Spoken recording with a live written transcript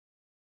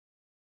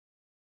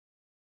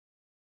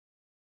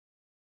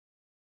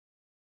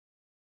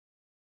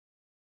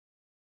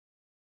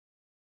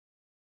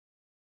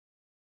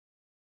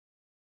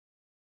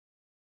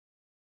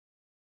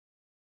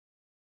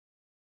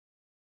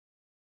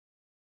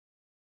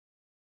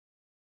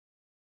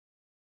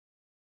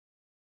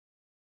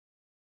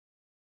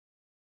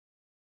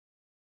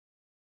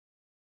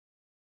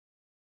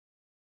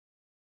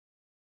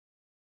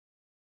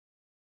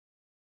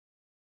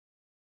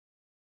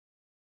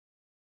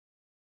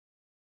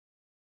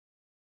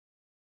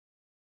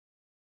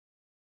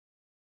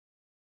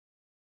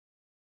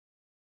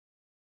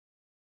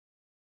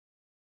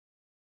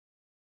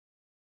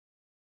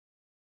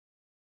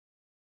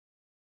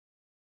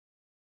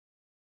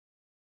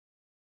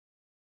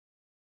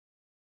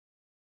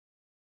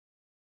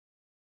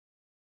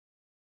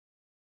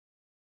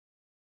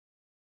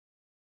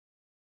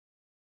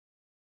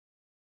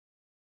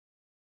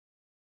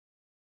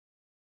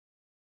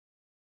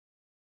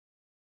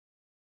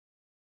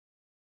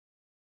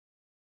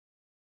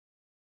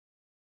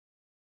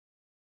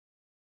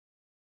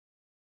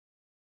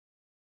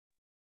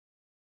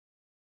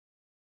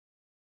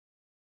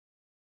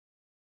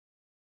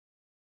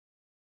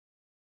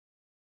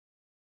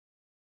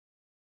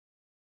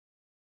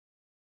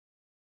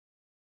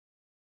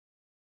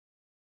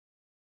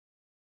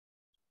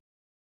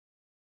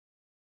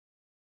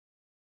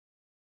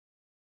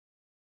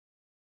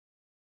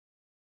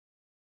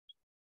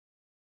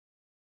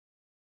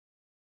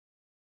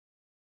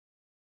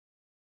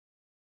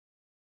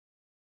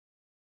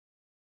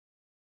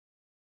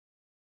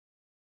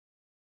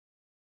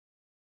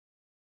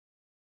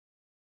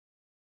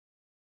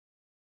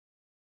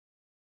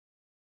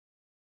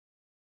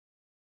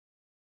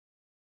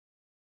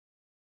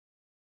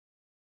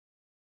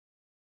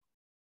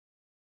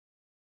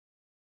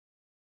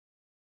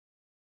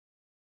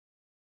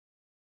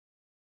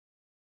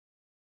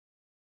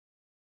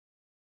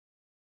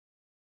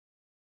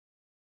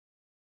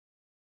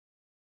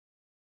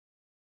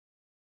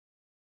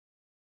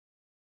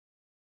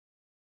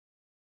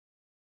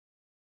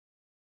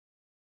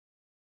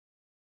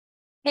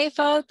Hey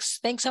folks,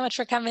 thanks so much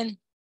for coming.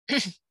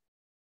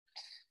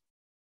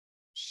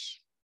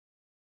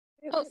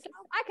 Oh,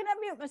 I can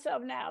unmute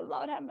myself now.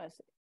 Lord have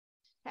mercy.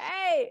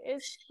 Hey,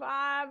 it's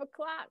 5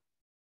 o'clock.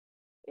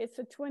 It's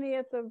the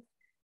 20th of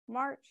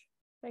March.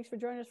 Thanks for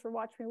joining us for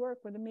Watch Me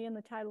Work with me and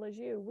the title is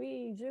you.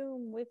 We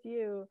Zoom with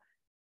you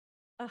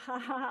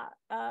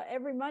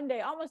every Monday,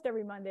 almost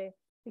every Monday,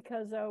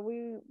 because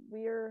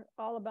we are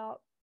all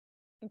about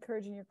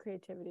encouraging your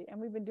creativity.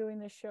 And we've been doing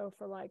this show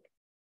for like,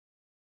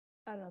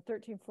 I don't know,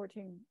 13,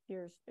 14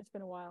 years. It's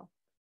been a while.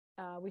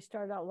 We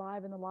started out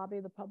live in the lobby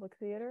of the Public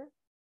Theater.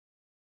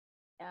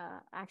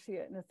 Actually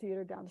in the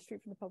theater down the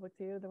street from the Public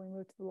Theater. Then we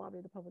moved to the lobby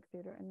of the Public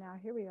Theater, and now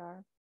here we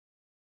are.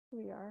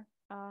 And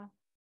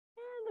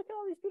look at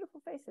all these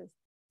beautiful faces.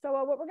 So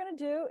what we're going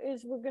to do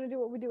is we're going to do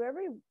what we do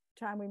every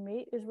time we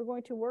meet. Is we're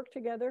going to work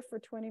together for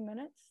 20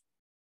 minutes,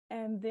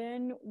 and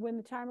then when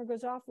the timer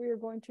goes off, we are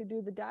going to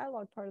do the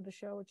dialogue part of the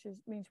show, which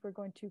means we're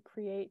going to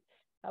create.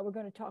 We're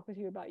going to talk with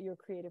you about your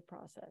creative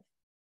process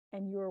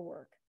and your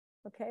work.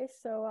 Okay,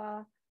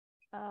 so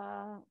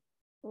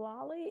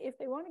Lolly, if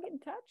they want to get in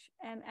touch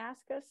and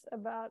ask us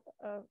about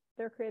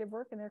their creative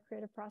work and their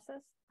creative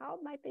process, how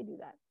might they do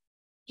that?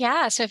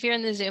 yeah, so if you're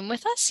in the Zoom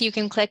with us, you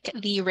can click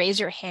the raise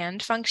your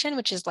hand function,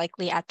 which is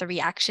likely at the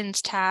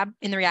reactions tab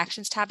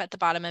at the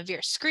bottom of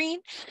your screen.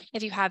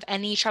 If you have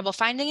any trouble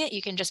finding it,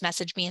 you can just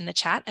message me in the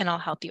chat and I'll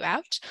help you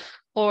out.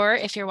 Or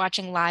if you're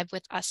watching live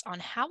with us on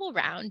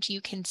HowlRound, you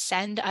can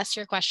send us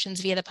your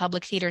questions via the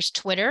Public Theater's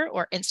Twitter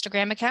or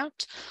Instagram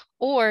account,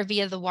 or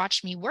via the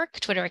Watch Me Work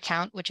Twitter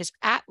account, which is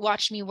at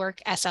Watch Me Work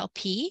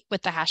SLP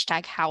with the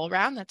hashtag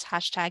HowlRound. That's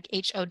hashtag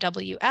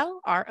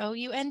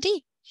HOWLROUND.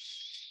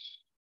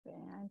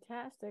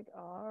 Fantastic.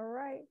 All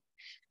right.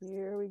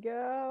 Here we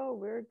go.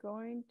 We're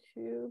going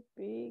to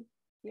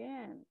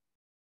begin.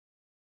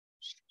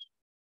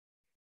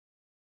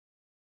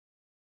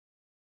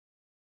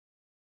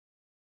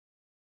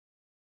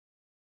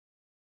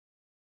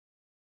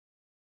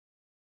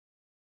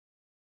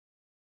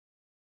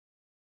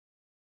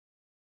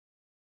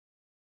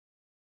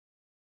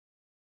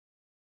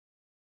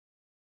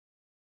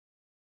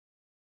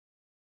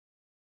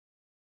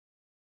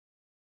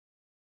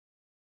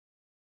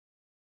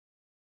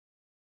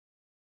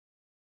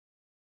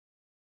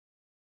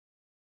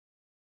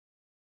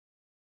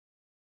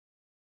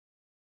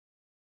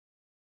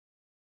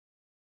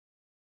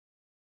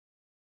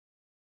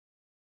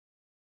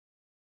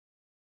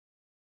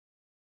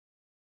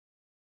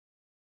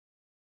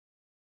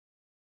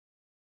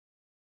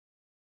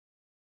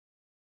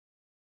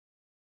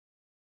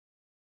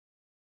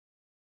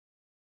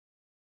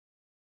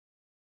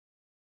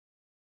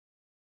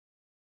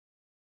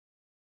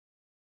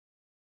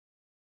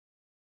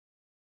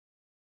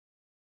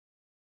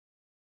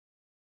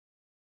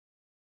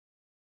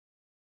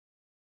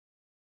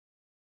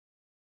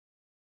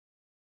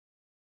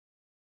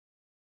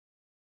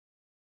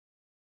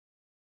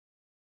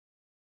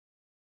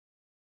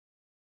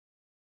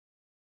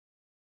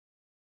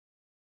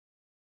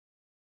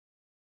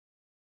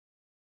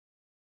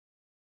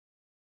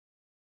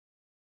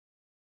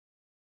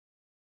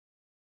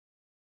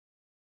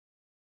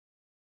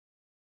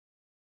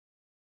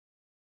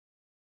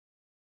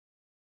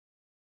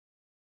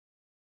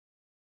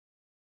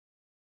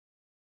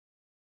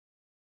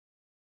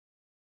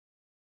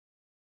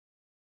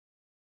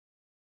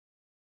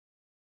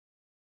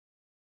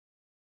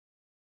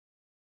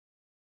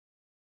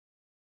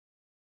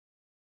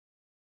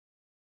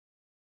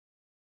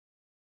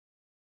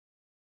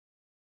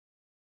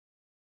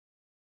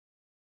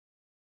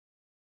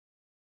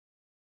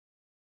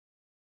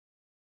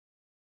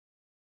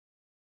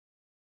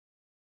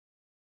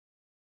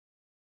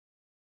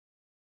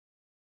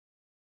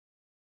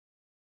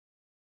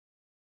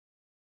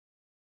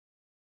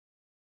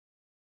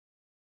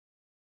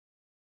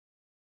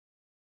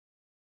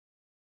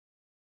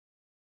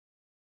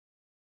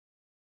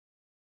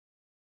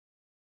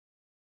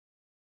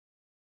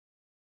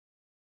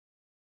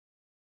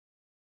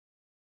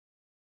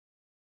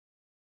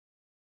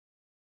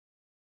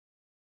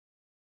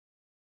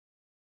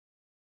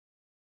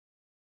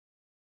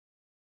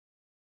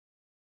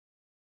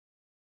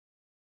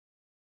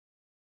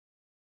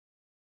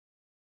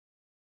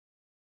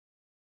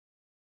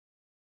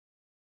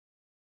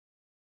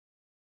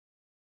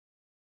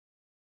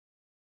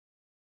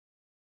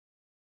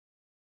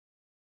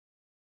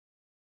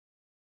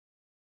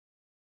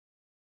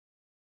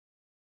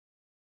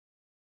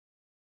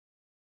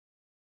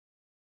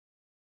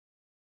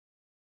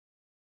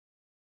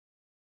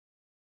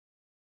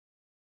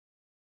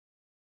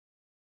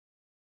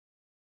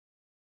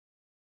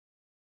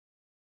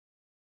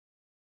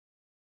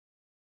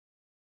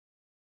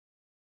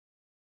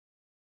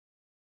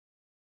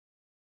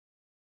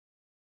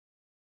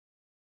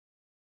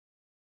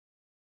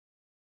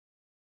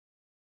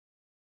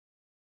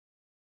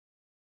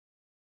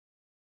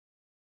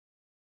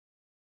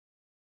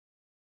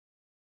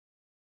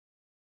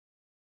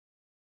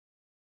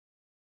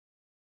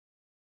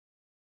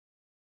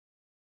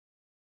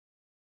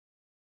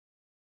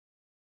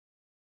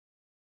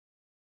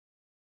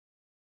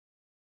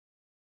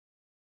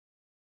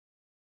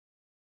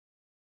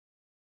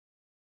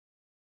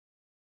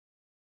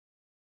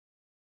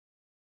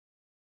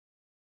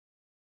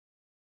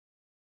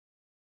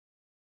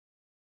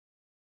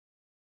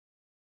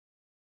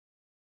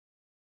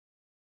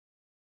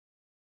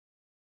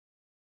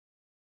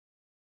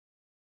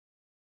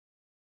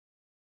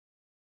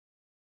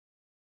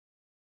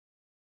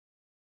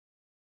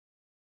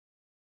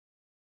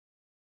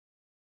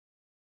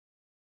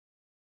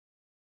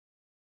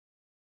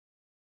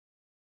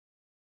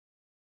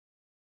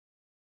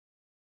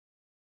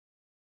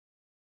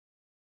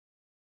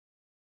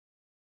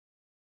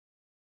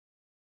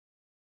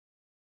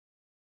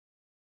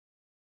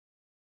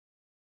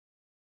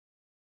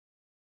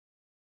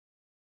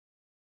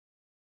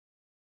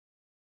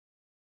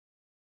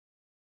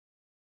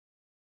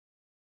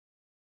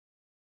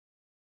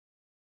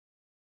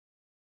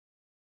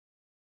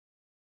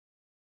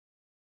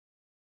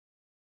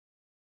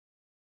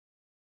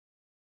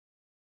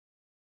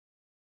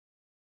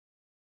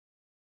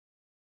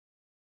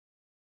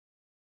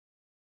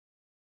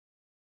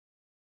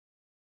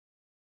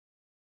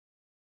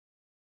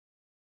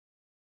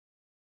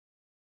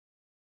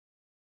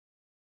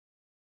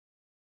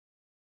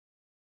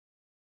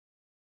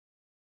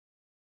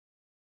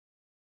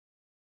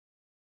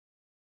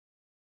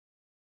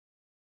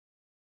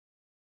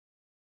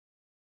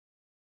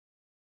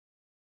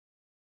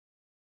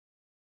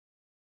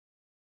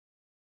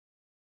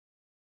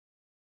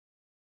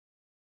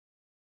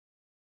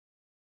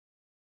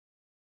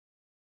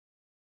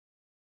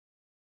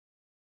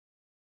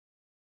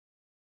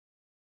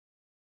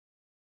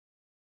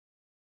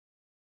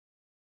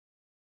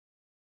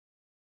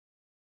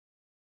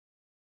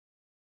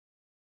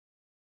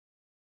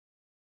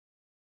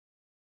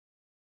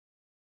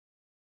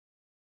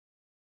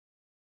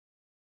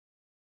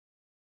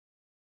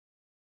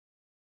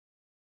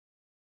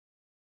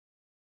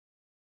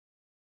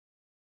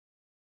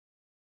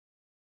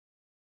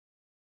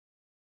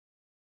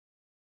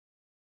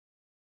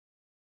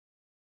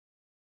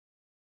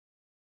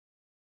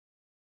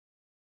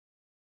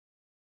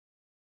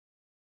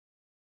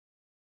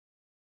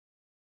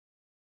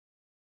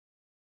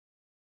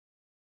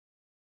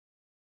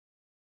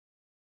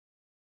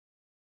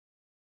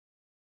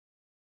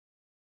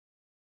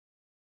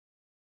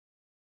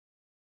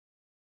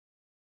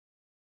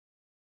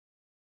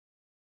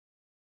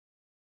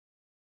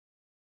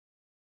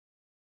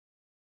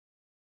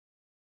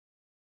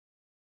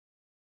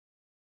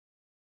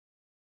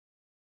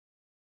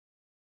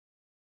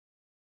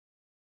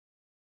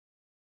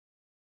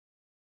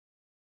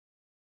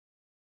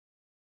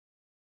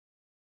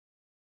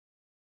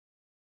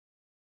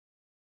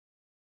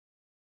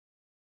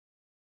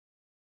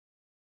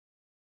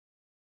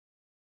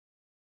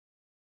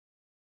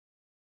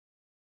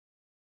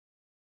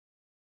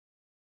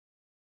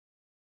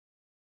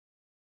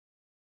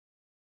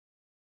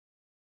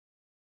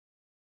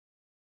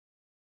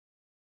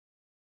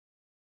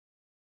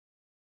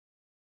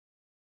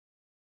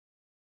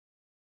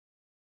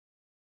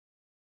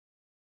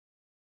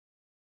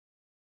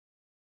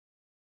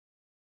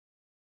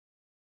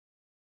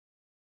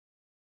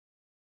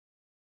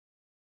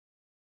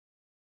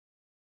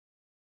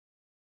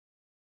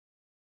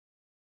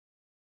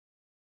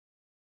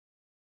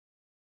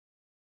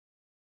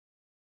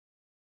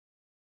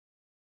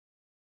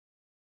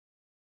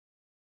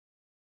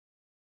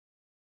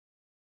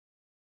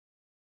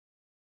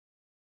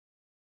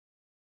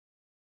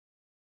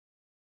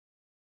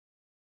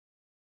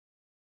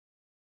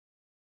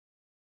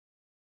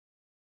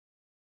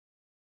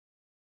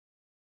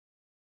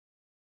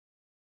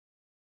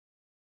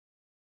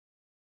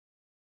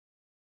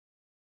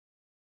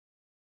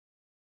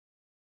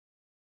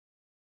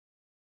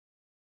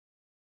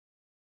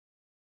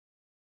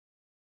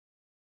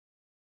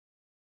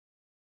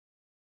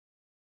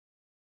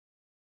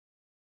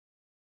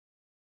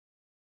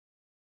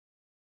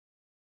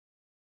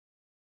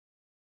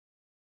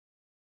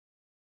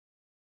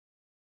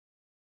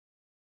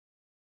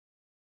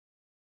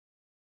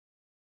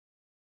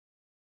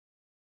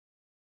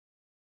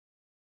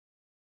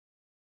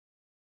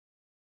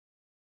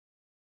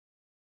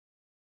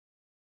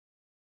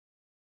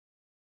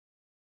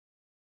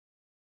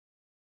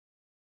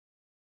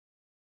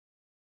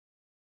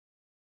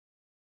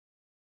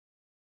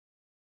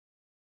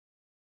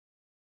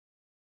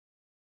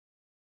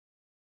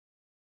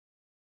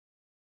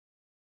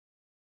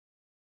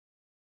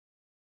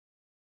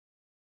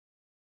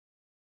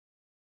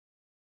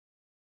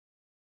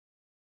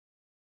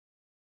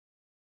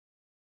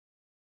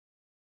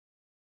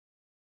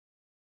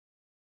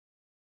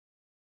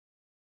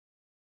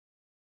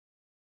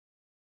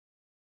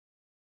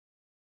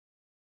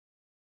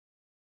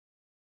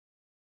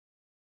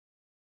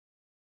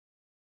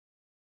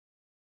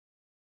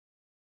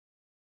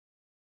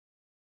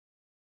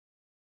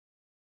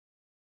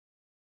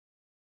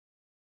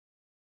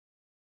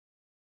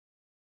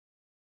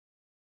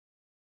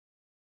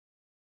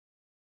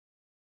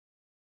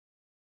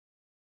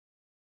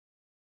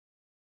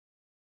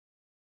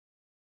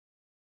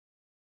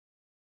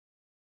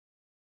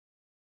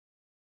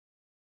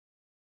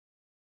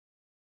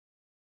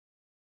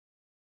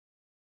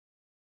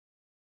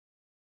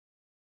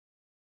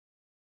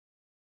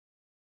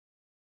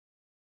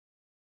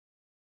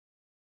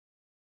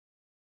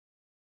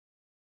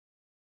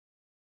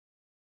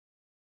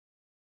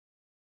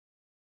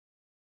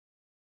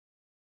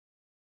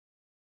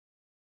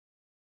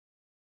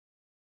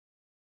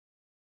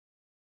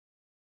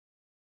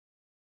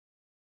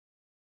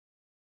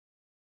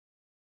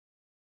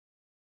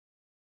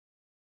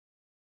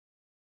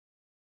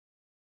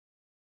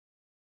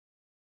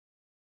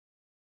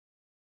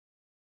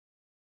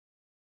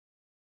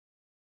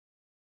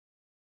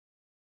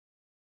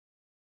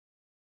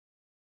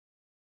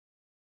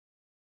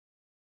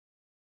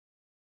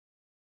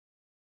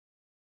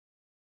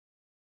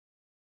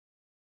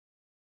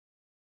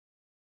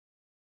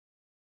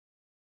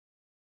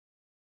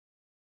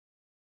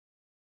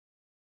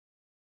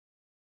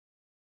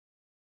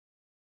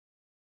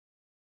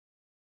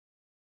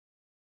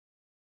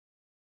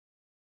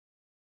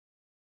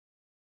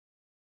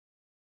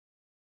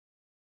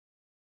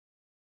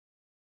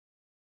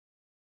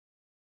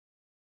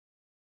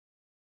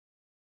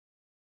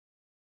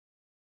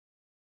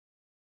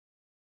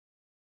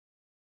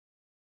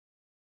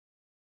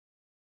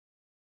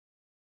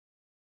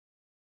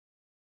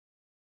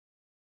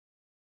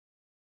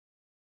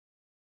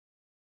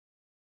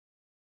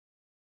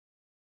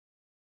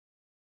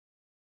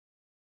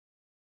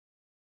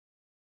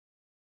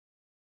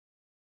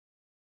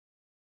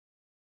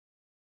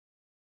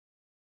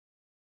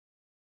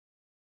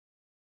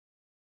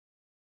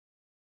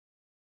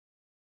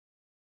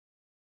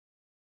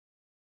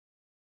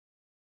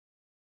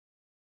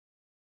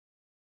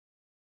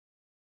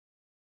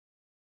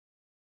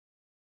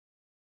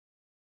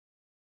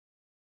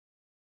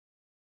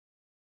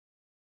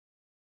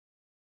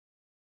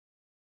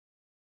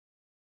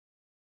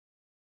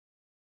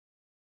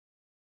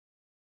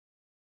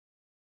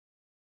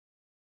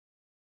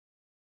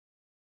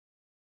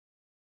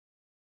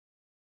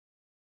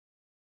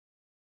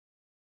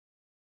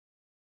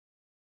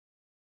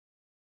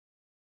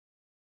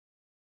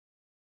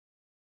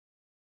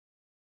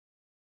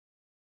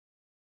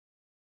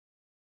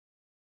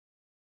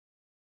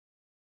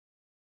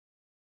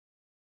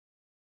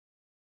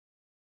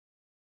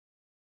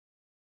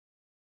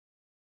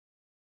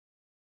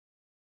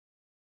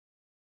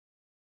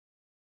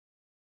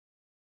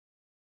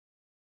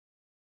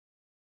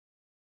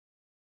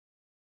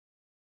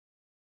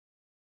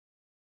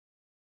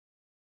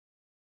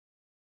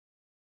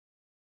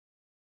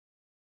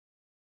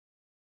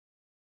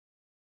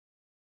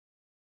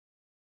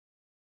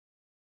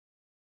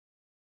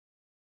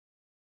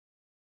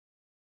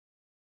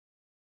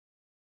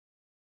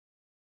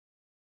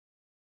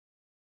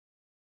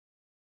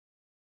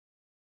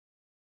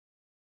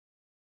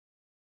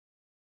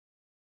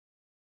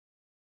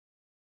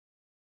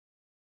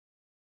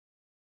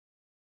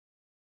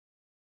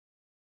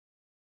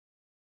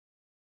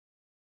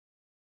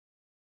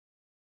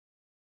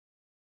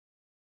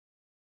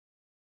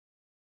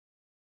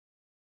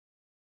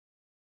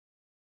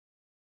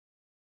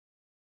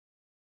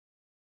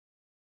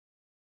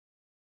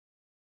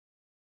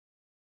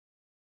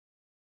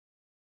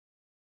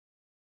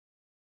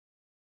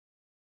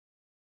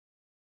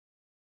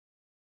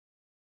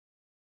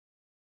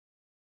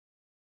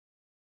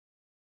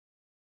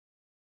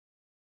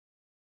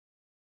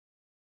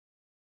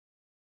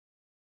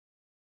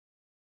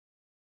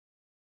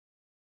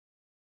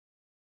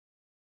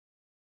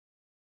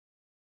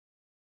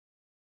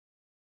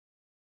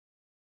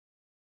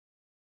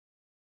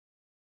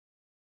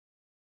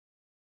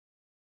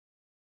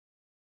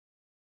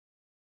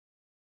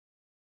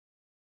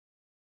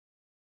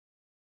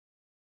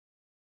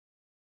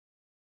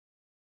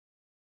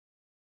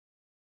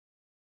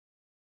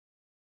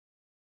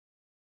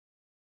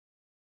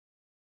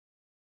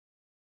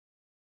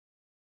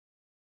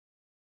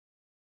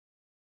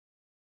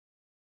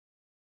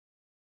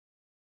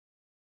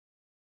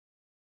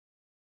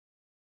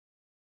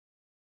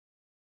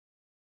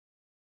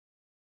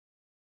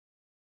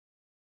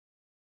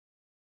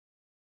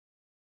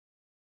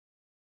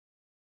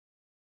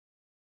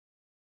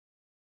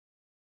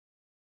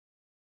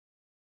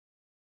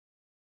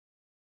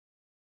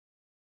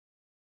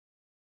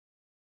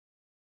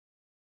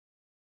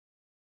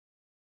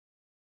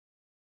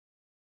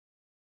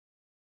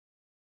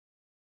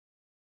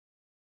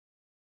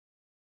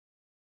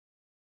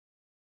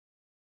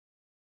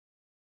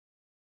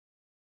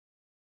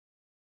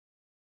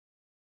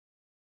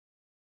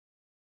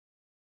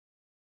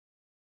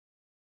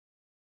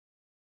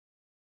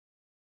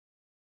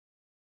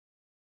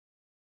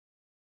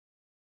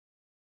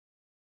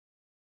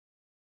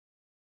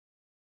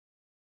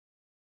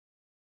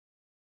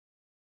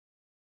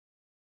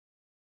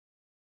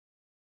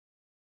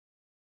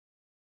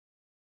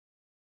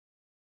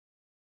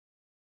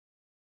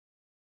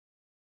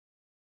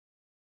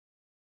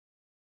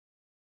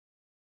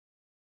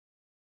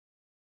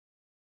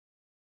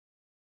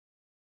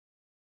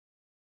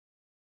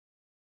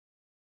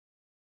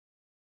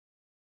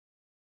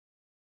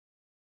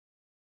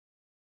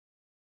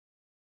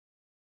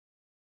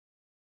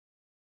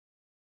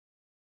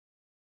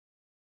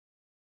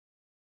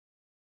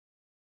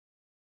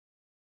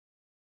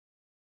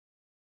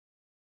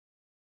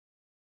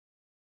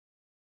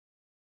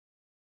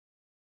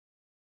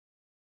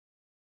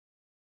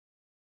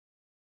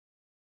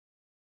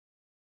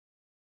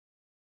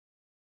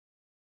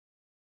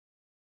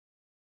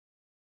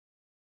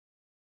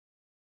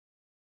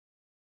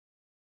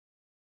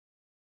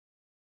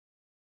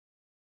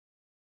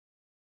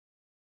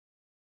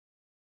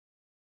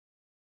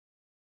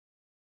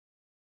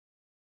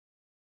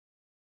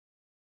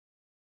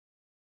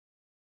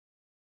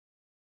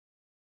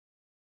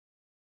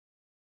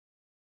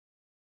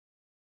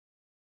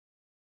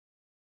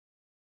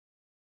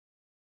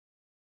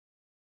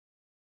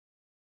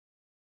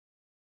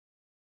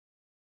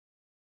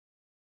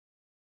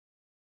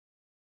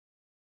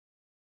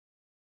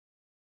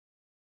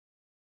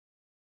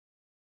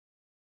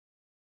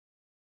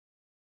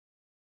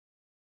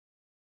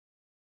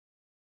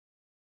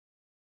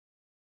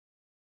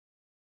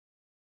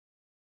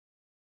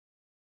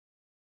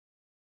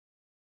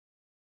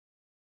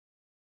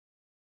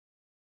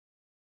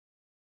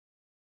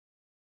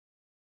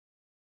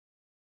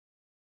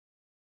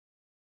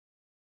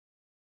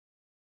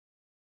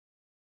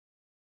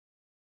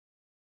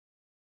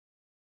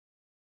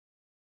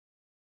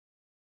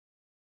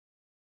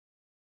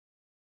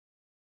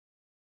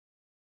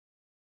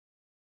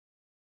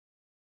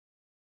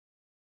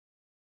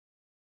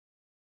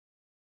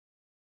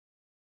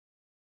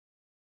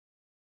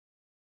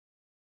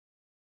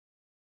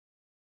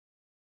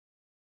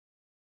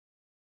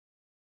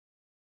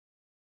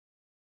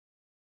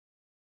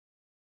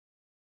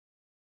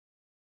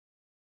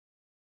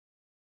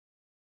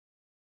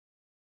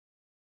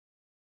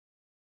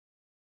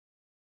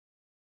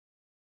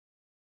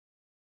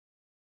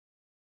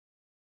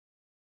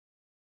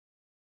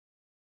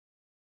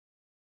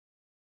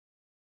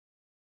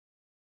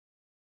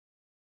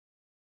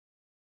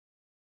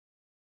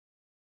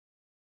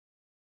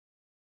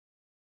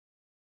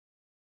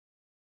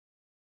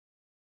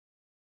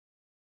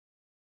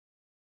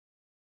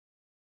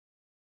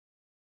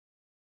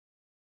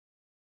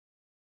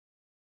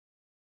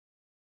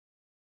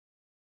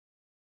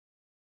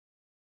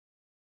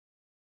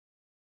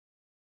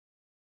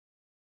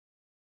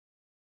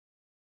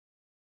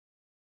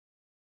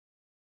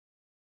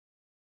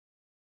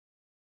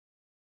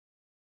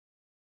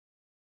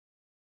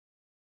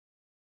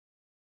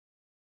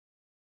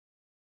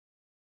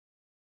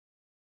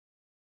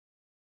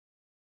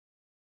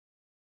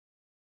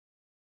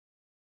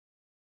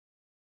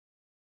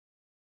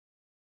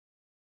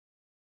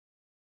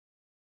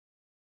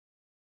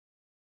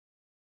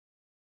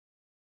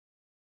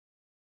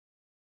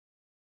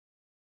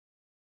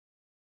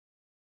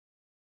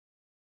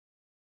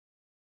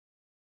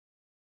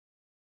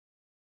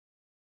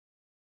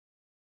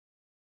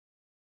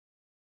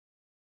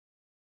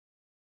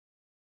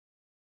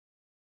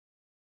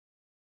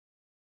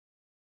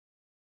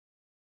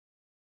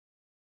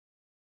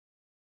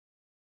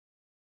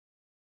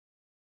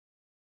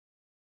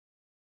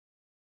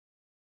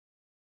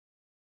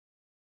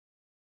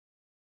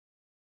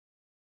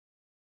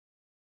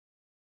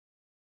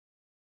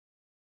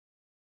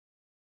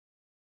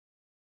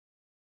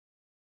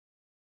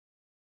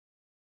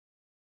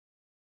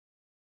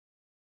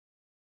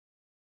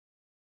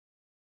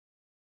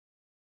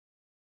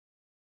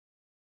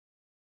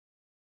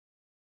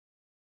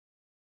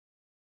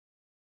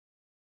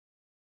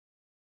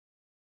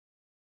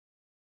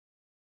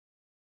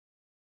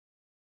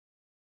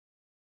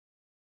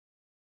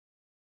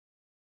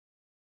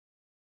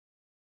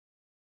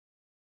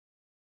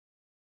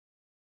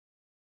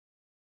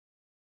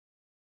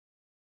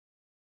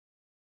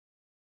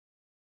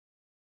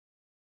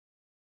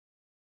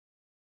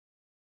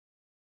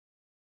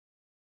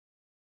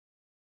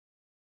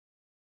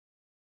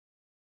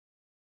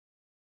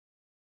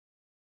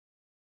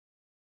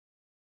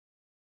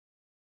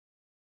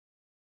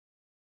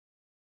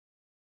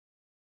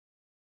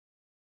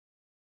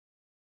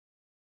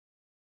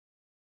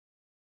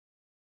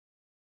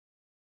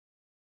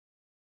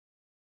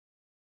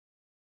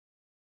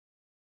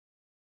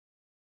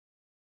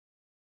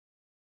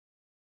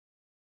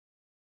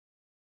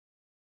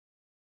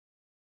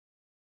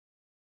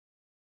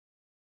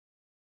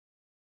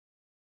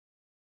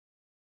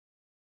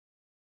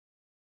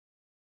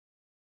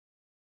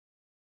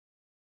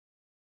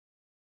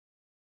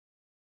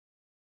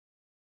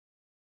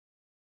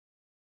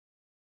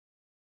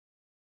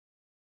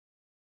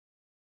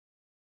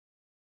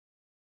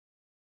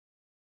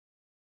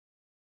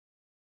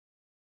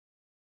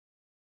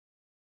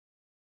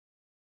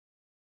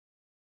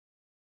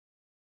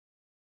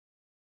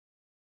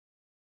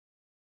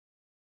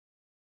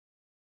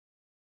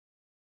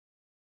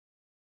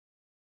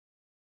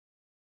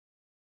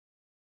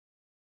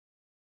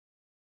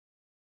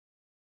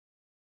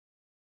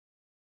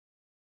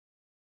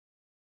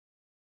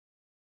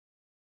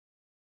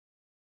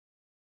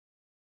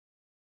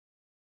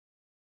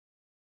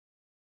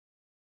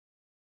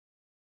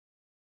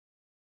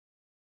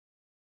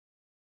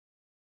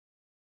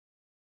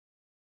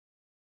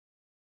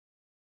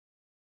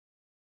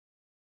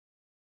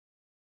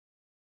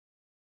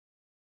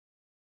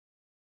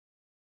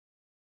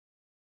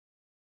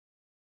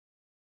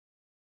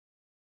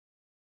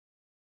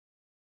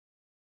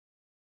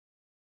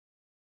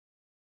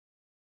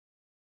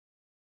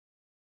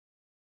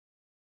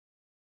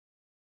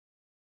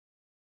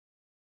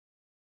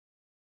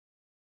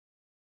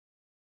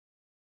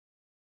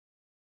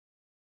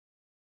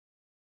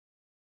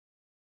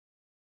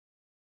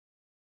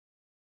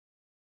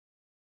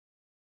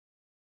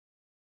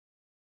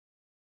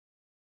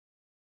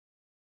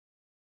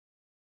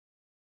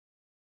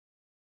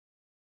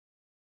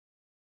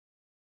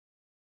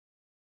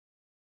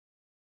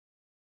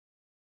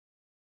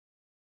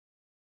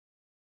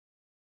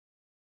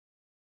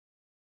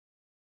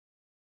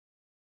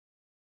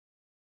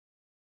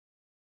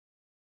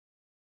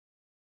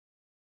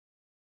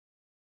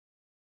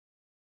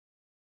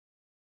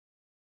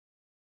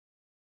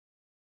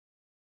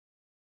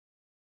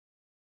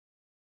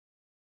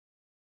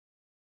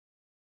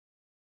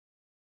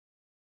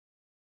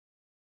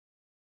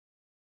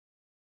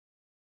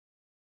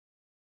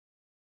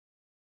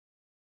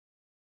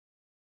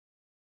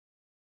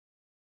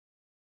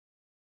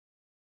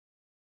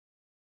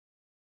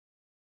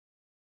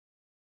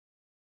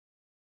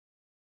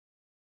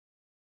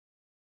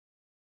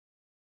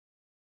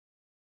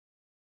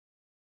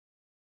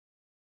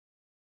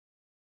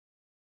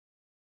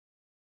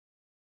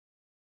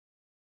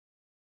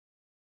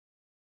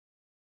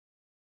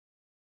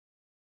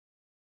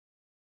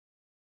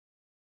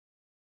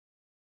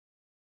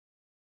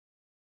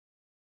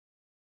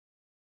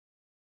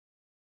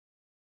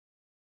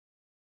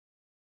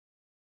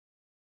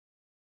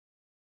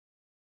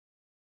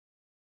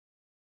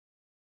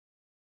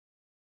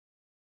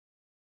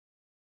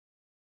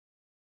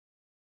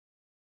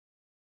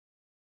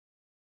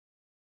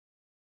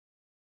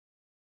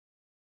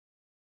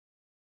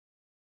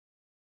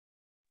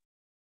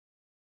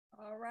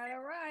 All right,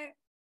 all right.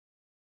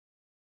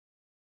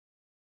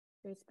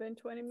 It's been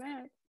 20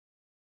 minutes.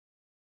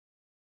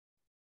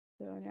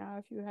 So now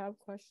if you have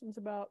questions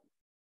about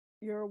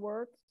your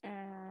work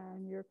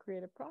and your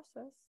creative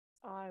process,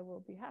 I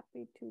will be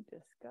happy to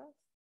discuss.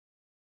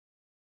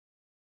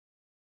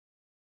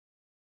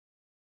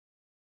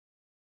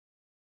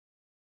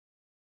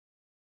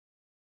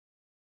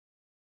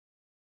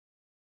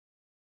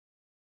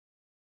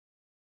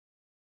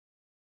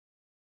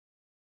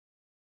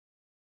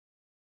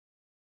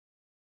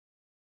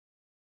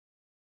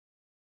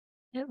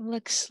 It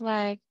looks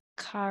like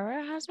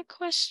Kara has a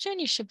question.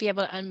 You should be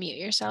able to unmute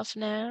yourself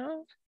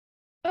now.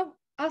 Oh,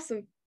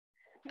 awesome.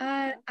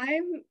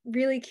 I'm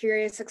really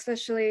curious,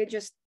 especially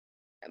just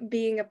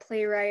being a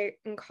playwright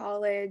in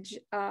college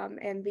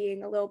and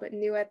being a little bit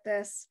new at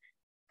this.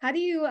 How do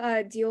you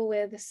deal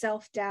with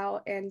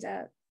self-doubt and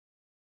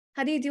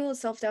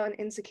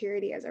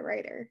insecurity as a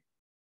writer?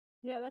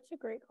 Yeah, that's a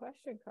great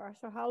question, Cara.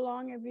 So how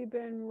long have you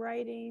been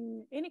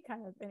writing any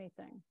kind of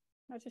anything?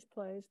 Not just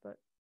plays, but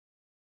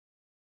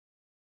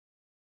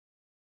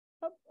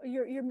oh,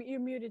 you're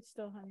muted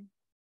still, honey.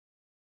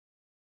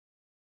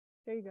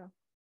 There you go.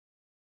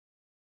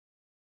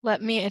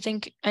 I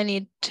think I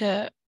need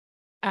to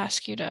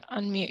ask you to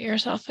unmute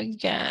yourself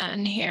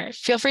again here.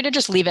 Feel free to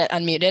just leave it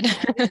unmuted.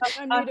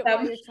 Unmute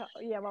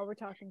it while we're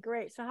talking.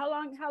 Great. So how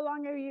long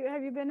have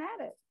you been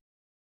at it?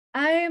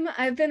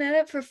 I've been at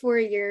it for 4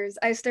 years.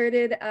 I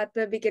started at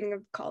the beginning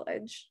of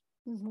college.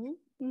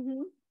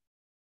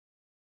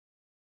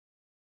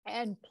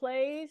 And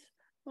plays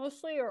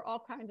mostly, or all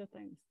kinds of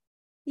things?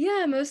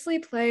 Yeah, mostly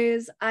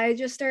plays. I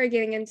just started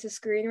getting into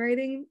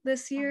screenwriting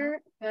this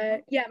year,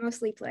 but yeah,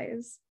 mostly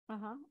plays.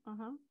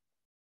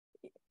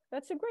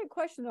 That's a great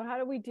question, though. How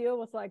do we deal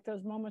with like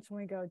those moments when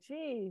we go,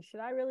 gee, should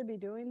I really be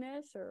doing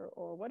this,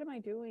 or what am I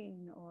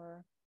doing,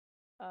 or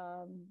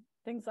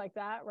things like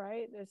that,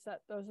 right?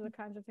 Those are the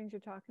kinds of things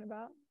you're talking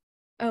about?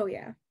 Oh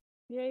yeah.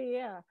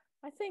 Yeah.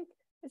 I think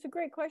it's a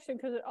great question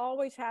because it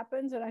always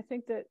happens, and I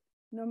think that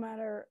no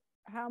matter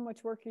how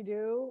much work you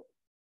do,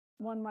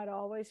 one might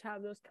always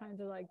have those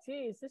kinds of like,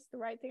 gee, is this the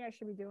right thing I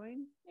should be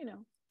doing?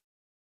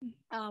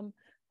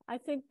 I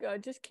think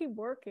just keep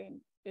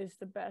working is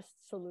the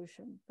best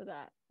solution for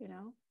that.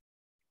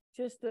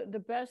 Just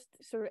the best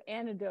sort of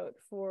antidote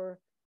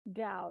for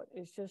doubt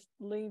is just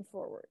lean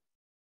forward.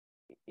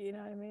 You know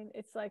what I mean?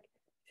 It's like,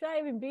 should I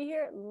even be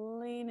here?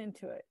 Lean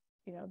into it,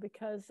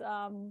 because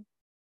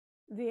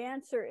the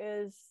answer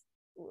is,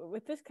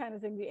 with this kind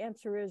of thing, the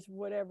answer is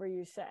whatever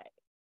you say.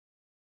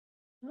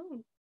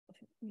 Oh.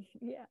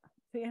 Yeah,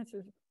 the answer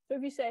is, so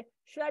if you say,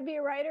 should I be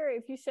a writer?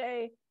 If you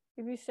say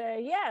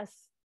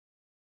yes,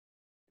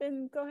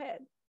 then go ahead,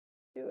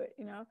 do it.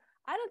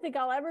 I don't think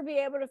I'll ever be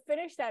able to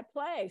finish that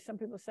play. Some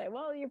people say,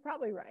 well, you're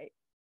probably right.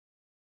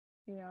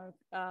 You're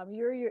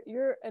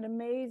an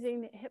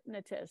amazing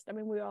hypnotist. I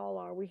mean, we all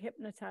are. We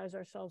hypnotize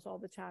ourselves all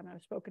the time.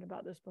 I've spoken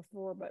about this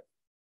before, but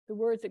the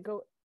words that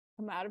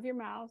come out of your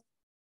mouth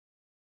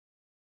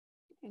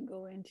and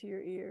go into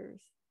your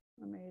ears,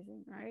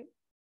 amazing, right?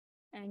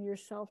 And your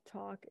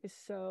self-talk is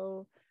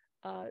so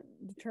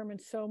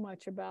determines so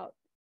much about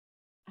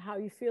how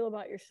you feel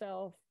about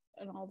yourself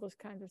and all those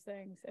kinds of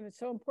things. And it's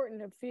so important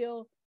to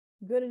feel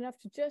good enough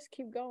to just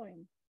keep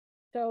going.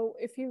 So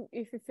if you're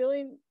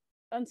feeling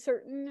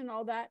uncertain and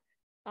all that,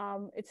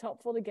 it's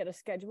helpful to get a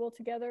schedule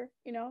together,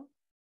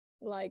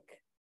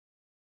 like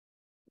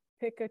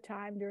pick a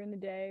time during the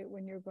day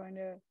when you're going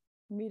to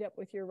meet up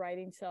with your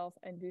writing self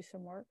and do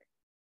some work.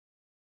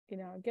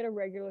 Get a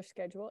regular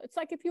schedule. It's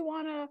like if you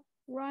want to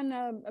run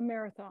a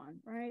marathon,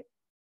 right?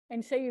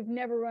 And say you've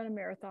never run a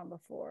marathon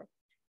before.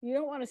 You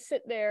don't want to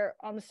sit there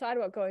on the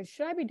sidewalk going,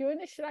 should I be doing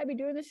this? Should I be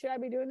doing this? Should I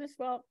be doing this?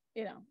 Well,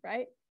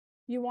 right?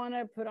 You want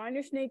to put on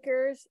your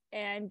sneakers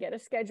and get a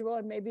schedule,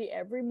 and maybe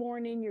every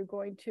morning you're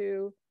going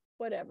to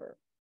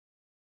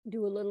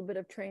do a little bit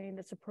of training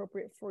that's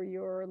appropriate for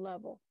your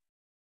level,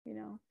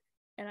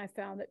 And I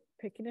found that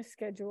picking a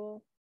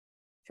schedule,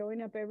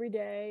 showing up every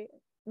day,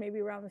 maybe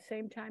around the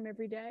same time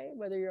every day,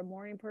 whether you're a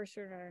morning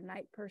person or a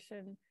night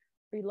person,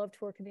 or you love to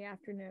work in the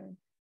afternoon,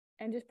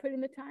 and just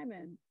putting the time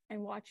in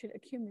and watch it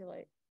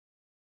accumulate.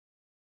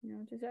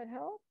 Does that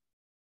help?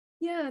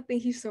 Yeah,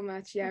 thank you so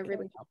much. Yeah, okay. It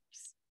really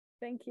helps.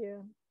 Thank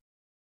you.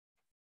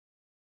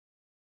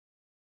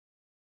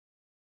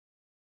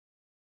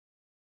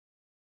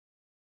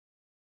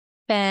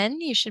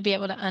 Ben, you should be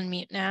able to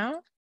unmute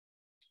now.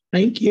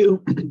 Thank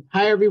you.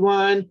 Hi,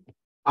 everyone.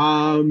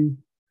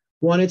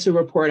 Wanted to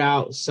report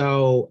out.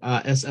 So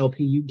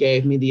SLPU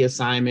gave me the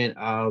assignment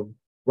of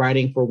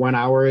writing for 1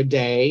 hour a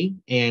day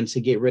and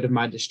to get rid of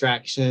my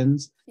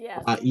distractions,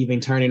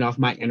 even turning off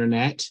my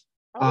internet.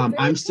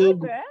 I'm still,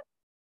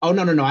 oh,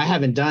 no, I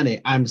haven't done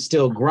it. I'm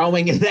still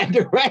growing in that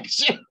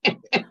direction.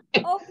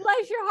 Oh,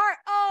 bless your heart.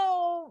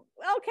 Oh,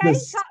 okay.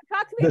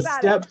 Talk to me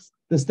about it.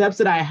 The steps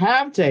that I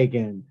have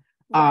taken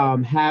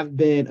have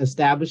been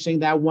establishing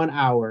that 1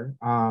 hour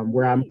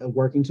where I'm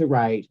working to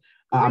write.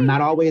 I'm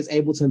not always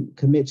able to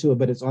commit to it,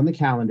 but it's on the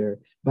calendar.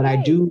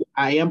 But Great.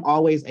 I am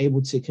always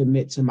able to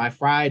commit to my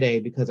Friday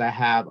because I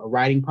have a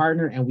writing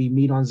partner and we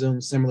meet on Zoom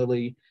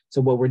similarly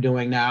to what we're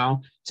doing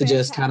now to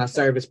just kind of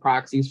serve as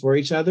proxies for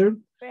each other.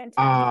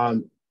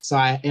 Fantastic. So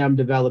I am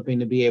developing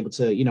to be able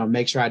to,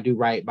 make sure I do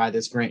right by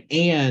this grant.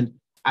 And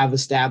I've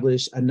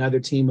established another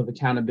team of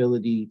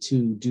accountability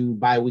to do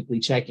biweekly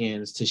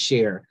check-ins to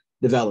share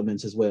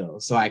developments as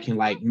well. So I can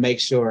make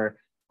sure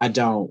I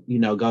don't,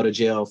 go to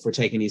jail for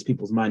taking these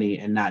people's money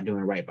and not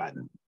doing right by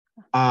them.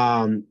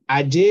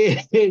 I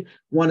did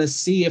want to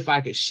see if I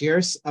could share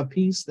a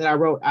piece that I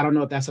wrote. I don't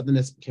know if that's something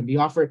that can be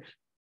offered.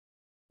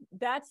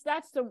 That's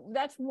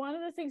one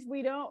of the things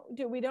we don't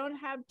do. We don't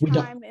have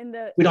time in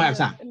the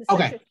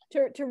Okay.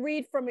 to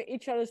read from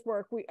each other's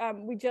work.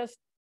 We just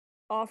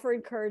offer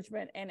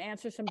encouragement and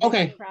answer some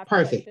craft perfect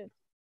questions.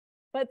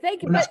 But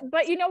thank you.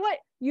 But you know what?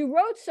 You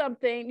wrote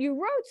something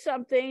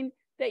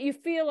that you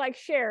feel like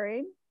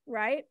sharing,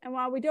 right? And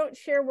while we don't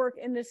share work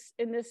in this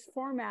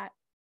format,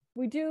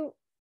 we do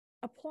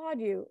applaud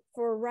you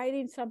for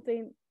writing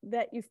something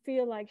that you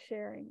feel like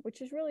sharing,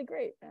 which is really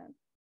great, man.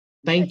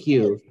 Thank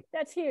you. Huge.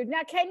 That's huge.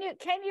 Now, can you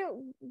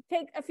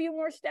take a few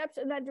more steps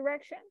in that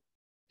direction?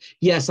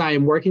 Yes, I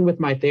am working with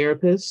my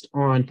therapist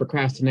on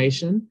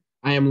procrastination.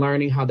 I am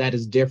learning how that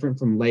is different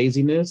from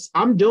laziness.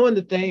 I'm doing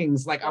the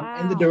things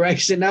I'm in the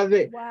direction of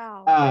it.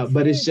 Wow.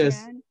 But huge, it's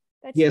just,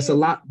 it's a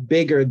lot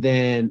bigger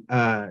than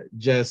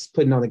just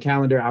putting on the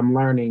calendar. I'm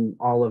learning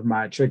all of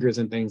my triggers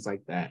and things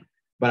like that.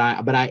 But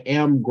I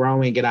am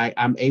growing and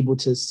I'm able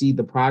to see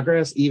the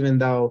progress, even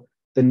though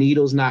the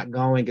needle's not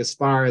going as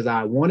far as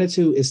I wanted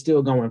to. It's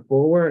still going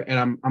forward.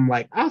 And I'm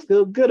like, I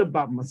feel good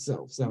about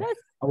myself. So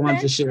I wanted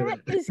to share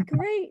that. That is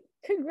great.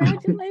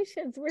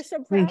 Congratulations. We're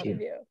so proud of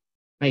you.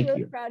 Thank you.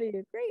 You. Proud of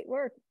you. Great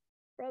work,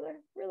 brother.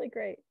 Really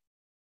great.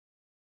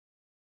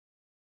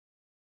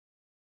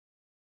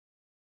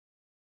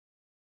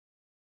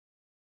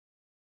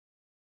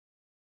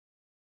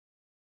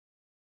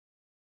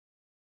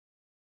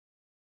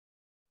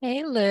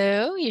 Hey,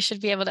 Lou, you should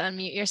be able to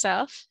unmute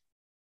yourself.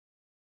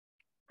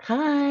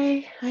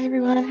 Hi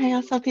everyone.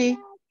 Hi, SLP.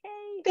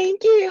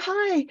 Thank you.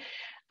 Hi.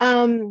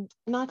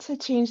 Not to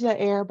change the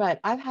air,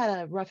 but I've had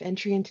a rough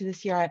entry into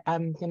this year.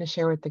 I'm going to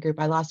share with the group.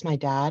 I lost my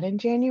dad in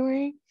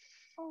January.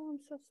 Oh, I'm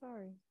so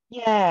sorry.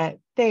 Yeah,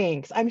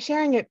 thanks. I'm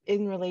sharing it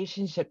in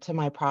relationship to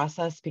my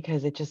process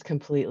because it just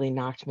completely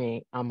knocked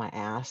me on my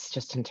ass,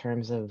 just in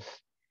terms of,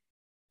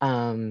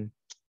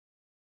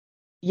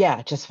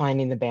 just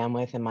finding the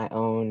bandwidth in my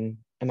own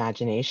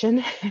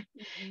imagination.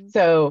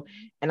 So,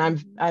 and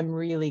I'm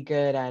really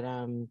good at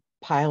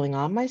piling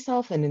on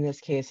myself, and in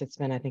this case it's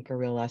been, I think, a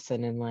real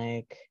lesson in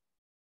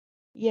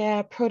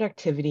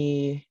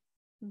productivity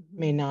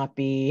may not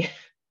be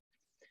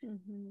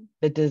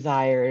the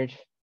desired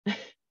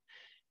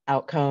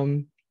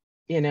outcome,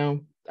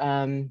 anyway,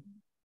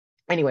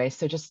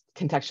 so just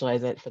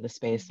contextualize it for the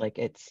space.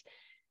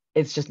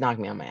 It's just knocked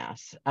me on my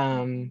ass.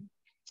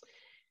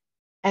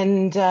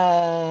 And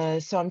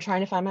so I'm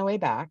trying to find my way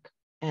back.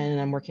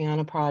 And I'm working on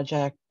a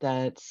project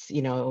that's,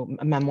 a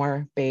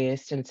memoir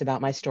based, and it's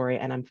about my story.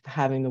 And I'm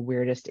having the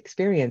weirdest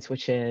experience,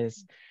 which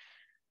is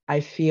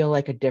I feel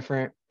like a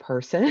different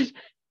person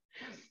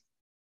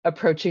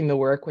approaching the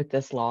work with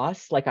this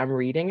loss. I'm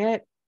reading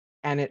it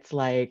and it's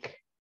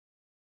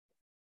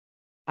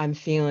I'm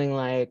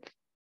feeling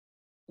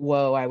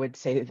whoa, I would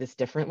say this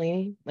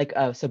differently.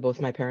 So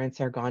both my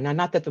parents are gone now.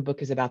 Not that the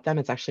book is about them.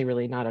 It's actually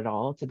really not at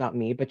all. It's about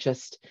me, but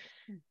just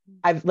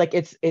I've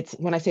it's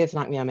when I say it's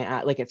knocked me on my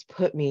ass, it's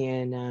put me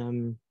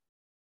in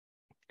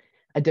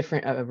a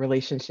different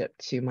relationship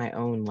to my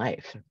own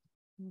life.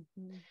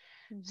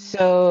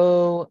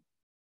 So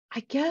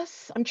I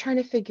guess I'm trying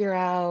to figure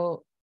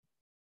out,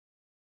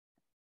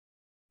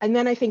 and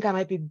then I think I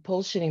might be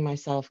bullshitting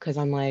myself because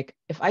I'm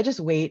if I just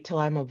wait till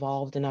I'm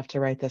evolved enough to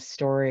write this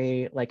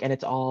story, and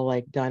it's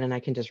all done and I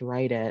can just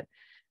write it,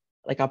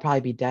 I'll probably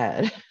be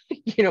dead,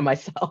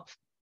 myself.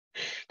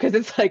 Because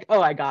it's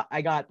oh, I got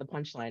the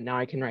punchline. Now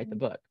I can write the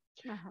book.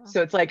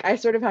 So it's I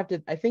sort of have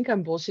to, I think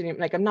I'm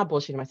bullshitting, I'm not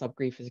bullshitting myself.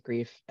 Grief is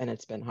grief and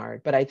it's been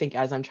hard. But I think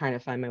as I'm trying to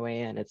find my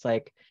way in, it's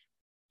I'm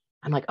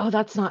oh,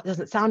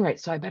 doesn't sound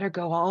right. So I better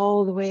go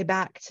all the way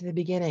back to the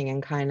beginning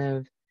and kind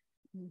of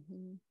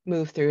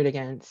move through it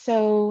again.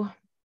 So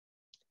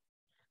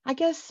I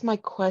guess my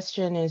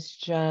question is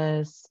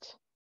just,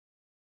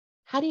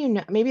 how do you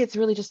know? Maybe it's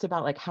really just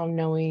about how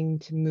knowing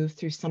to move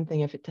through something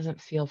if it doesn't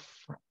feel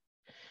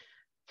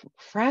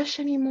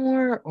fresh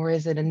anymore, or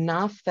is it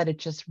enough that it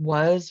just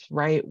was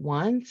right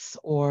once,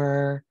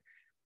 or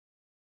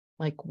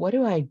what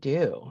do I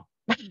do?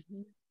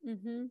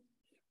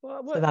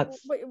 Well, so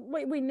that's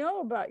what we know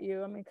about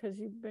you, because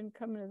you've been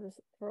coming to this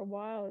for a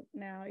while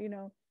now,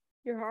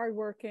 you're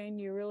hardworking,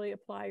 you really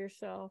apply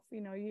yourself,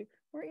 you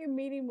weren't you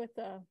meeting with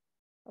a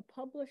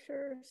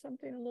publisher or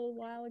something a little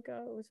while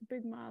ago? It was a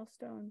big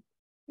milestone.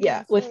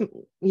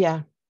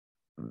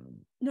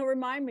 No,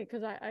 remind me,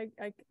 because I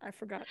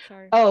forgot.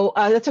 Sorry. Oh,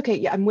 that's okay.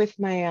 Yeah, I'm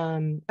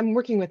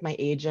working with my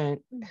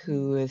agent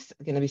who is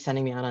going to be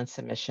sending me out on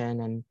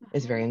submission and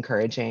is very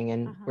encouraging,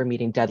 and we're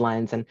meeting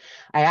deadlines. And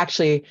I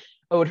actually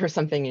owed her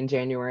something in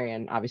January,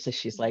 and obviously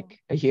she's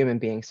like a human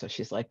being, so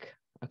she's like,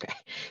 okay.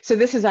 So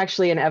this is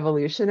actually an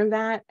evolution of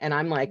that, and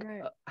I'm like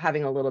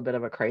having a little bit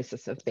of a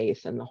crisis of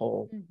faith in the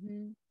whole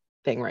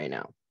thing right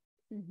now.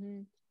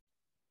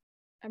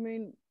 I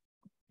mean,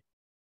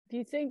 do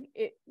you think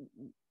it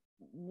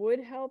would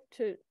help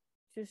to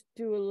just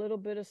do a little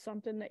bit of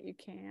something that you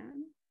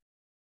can?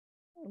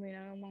 I mean,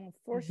 I don't want to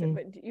force it,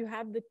 but do you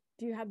have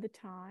the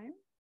time?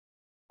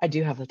 I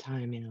do have the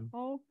time, yeah.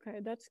 Okay,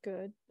 that's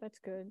good. That's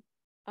good.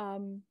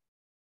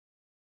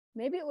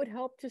 Maybe it would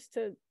help just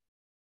to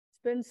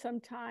spend some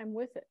time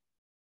with it.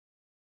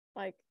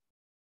 Like,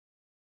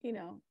 you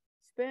know,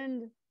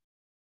 spend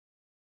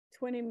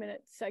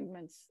 20-minute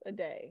segments a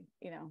day,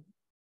 you know,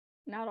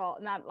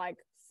 not like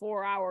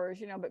 4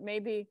 hours, you know, but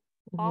maybe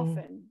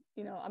often,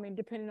 you know, I mean,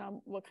 depending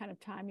on what kind of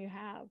time you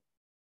have,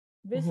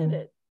 visit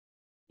it,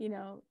 you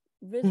know,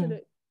 visit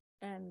it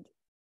and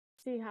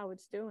see how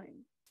it's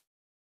doing,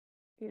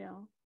 you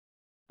know,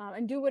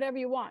 and do whatever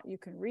you want. You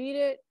can read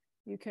it,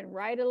 you can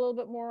write a little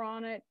bit more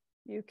on it,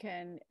 you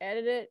can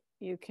edit it,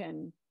 you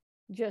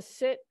just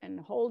sit and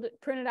hold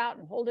it, print it out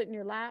and hold it in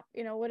your lap,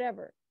 you know,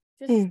 whatever.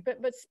 Just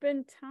but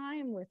spend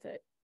time with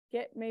it.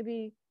 Get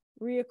maybe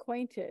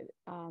reacquainted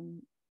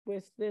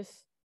with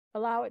this.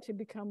 Allow it to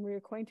become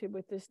reacquainted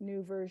with this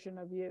new version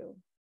of you.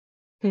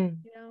 You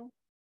know,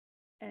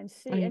 and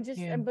see and just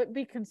but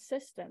be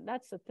consistent.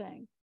 That's the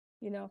thing,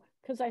 you know,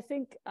 because I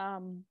think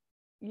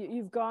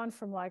you've gone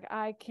from like,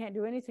 I can't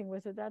do anything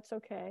with it. That's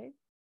okay.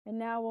 And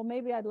now, well,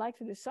 maybe I'd like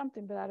to do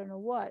something, but I don't know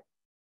what.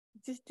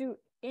 Just do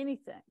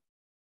anything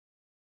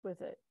with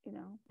it, you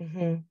know.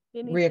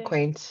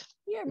 Reacquaint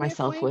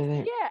myself with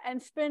it. Yeah,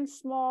 and spend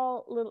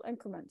small little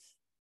increments,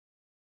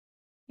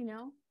 you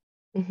know.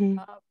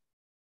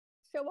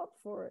 Show up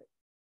for it.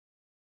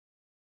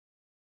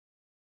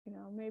 You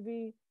know,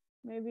 maybe,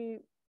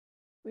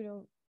 you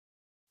know,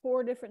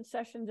 4 different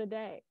sessions a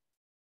day.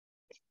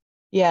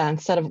 Yeah,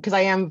 instead of, because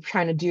I am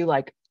trying to do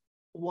like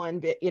one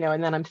bit, you know,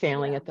 and then I'm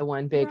failing at the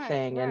one big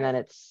thing, and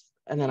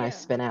then I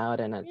spin out,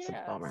 and it's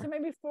a bummer. So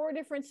maybe 4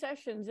 different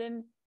sessions,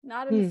 and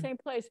not in the same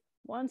place.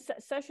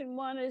 Session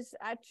 1 is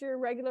at your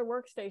regular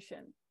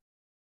workstation.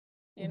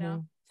 You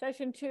know,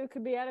 session 2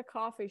 could be at a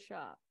coffee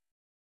shop.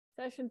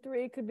 Session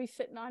 3 could be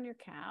sitting on your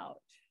couch.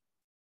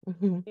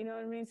 You know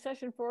what I mean?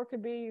 Session 4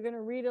 could be you're going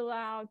to read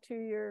aloud to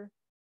your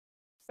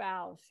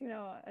spouse. You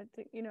know, I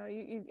think, you know,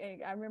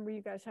 I remember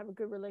you guys have a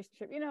good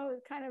relationship. You know,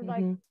 kind of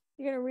like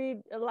you're going to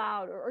read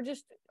aloud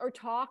or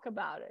talk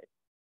about it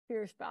to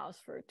your spouse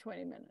for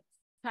 20 minutes.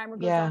 Timer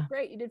goes off.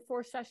 Great, you did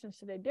 4 sessions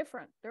today.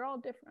 Different. They're all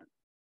different.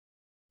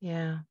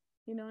 Yeah.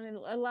 You know, and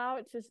allow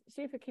it to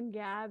see if it can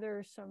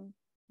gather some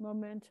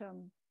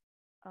momentum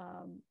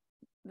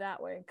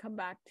that way and come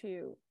back to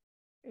you.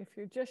 If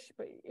you're just,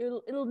 but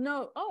it'll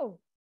know, oh,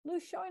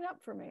 Lou's showing up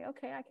for me.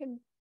 Okay, I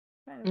can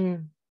kind of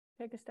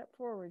take a step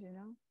forward, you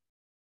know.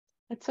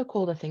 It's so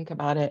cool to think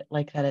about it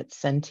like that. It's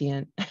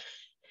sentient.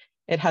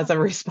 It has a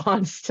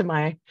response to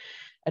my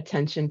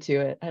attention to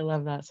it. I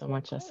love that so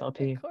much,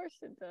 SLP. Of course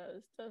it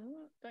does, doesn't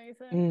it? Don't you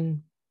think?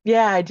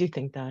 Yeah, I do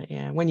think that.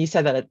 Yeah, when you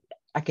said that,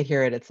 I could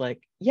hear it. It's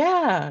like,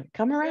 yeah,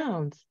 come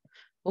around.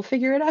 We'll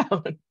figure it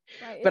out.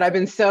 Right. But I've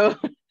been so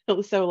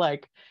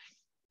like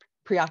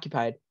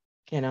preoccupied.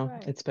 You know,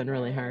 it's been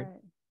really hard.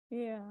 Right.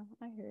 Yeah,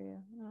 I hear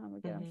you.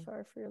 Again, I'm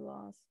sorry for your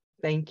loss.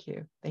 Thank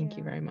you. Thank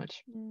you very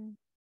much.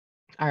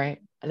 All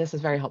right. This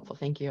is very helpful.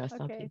 Thank you,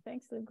 SLP. Okay,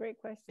 thanks. A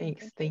great question.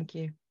 Thanks. Thank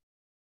you.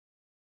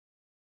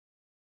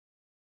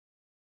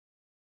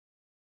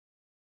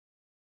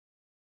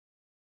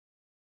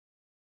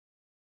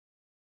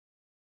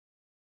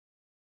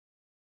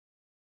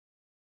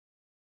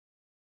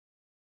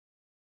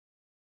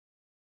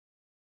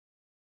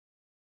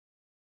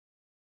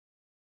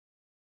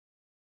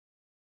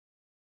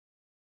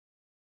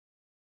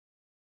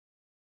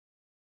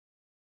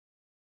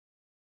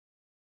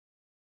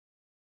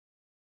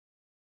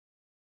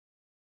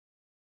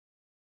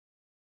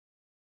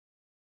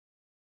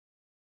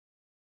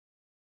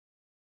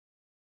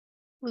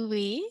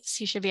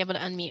 Louise, you should be able to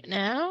unmute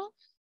now.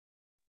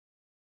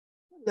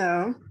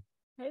 Hello.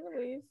 Hey,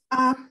 Louise.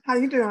 How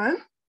you doing?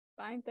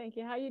 Fine, thank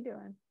you. How you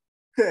doing?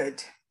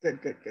 Good.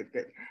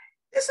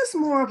 This is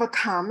more of a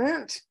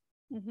comment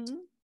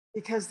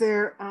because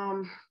there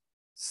are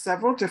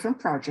several different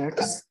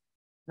projects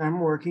that I'm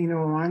working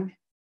on.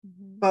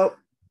 But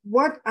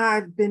what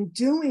I've been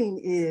doing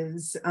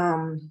is,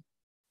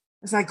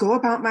 as I go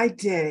about my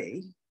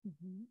day,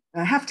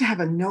 I have to have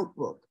a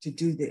notebook to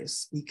do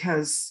this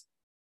because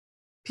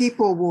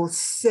people will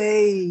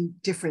say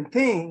different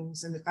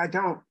things, and if I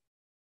don't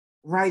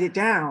write it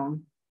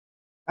down,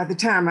 by the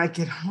time I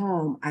get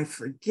home, I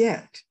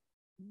forget.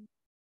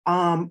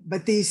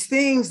 But these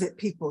things that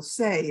people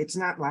say, it's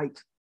not like,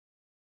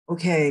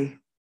 okay,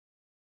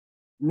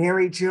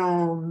 Mary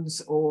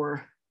Jones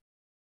or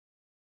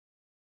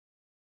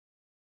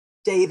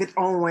David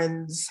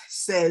Owens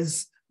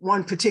says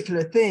one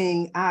particular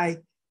thing. I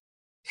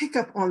pick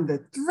up on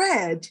the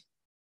thread,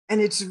 and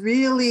it's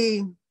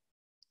really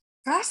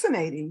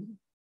fascinating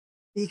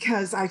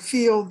because I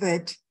feel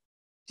that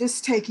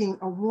just taking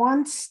a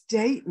one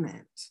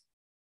statement,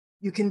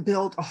 you can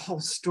build a whole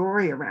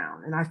story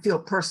around. And I feel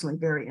personally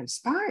very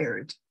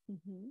inspired.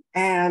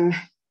 And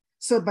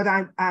so, but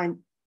I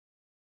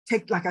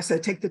take, like I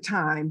said, take the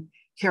time,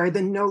 carry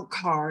the note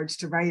cards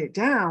to write it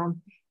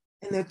down.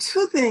 And there are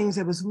two things.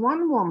 There was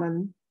one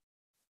woman,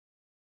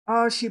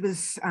 oh, she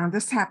was,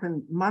 this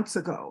happened months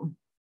ago.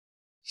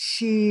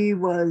 She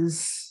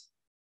was,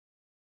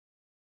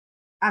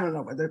 I don't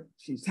know whether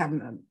she's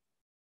having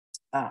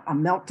a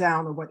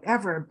meltdown or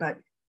whatever, but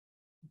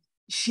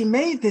she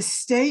made this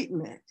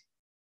statement.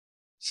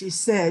 She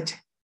said,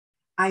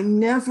 I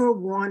never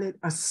wanted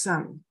a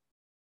son.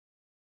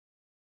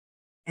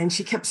 And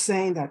she kept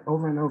saying that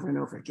over and over and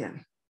over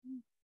again.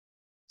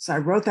 So I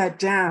wrote that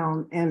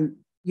down and,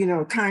 you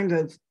know, kind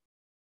of,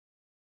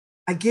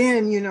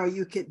 again, you know,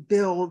 you could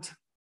build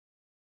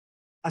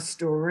a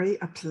story,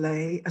 a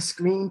play, a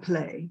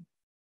screenplay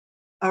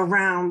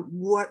around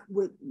what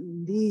would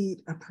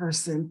lead a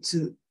person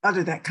to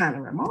utter that kind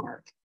of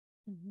remark.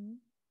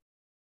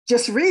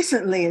 Just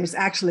recently, and it's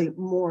actually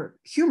more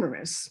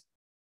humorous,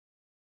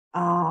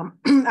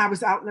 I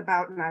was out and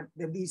about and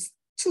there were these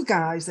two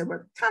guys that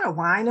were kind of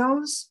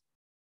winos.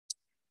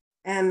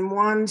 And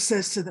one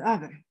says to the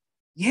other,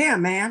 yeah,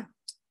 man,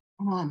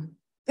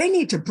 they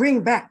need to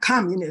bring back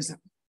communism.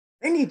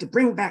 They need to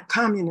bring back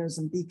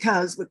communism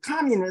because with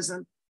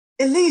communism,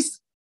 at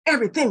least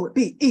everything would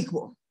be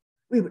equal.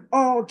 We would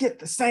all get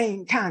the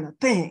same kind of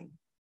thing.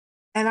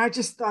 And I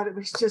just thought it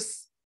was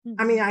just,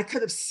 I mean, I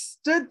could have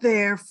stood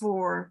there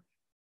for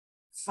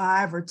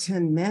 5 or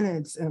 10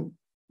 minutes and,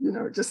 you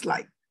know, just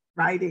like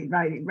writing,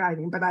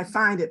 but I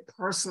find it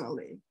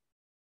personally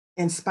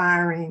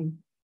inspiring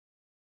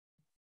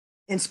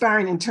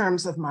in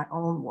terms of my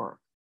own work.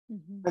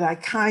 But I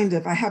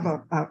have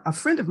a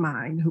friend of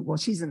mine who, well,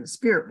 she's in the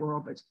spirit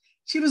world, but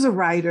she was a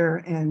writer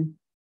and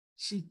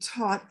she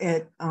taught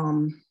at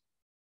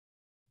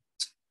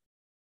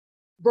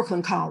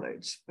Brooklyn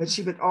College, but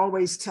she would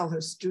always tell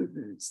her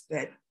students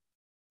that,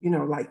 you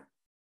know, like,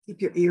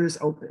 keep your ears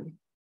open.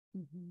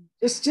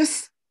 It's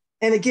just,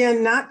 and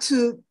again, not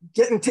to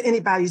get into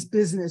anybody's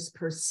business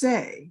per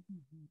se,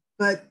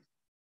 but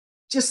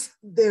just,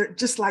 they're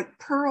just like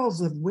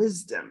pearls of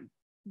wisdom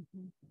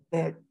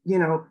that, you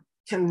know,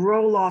 can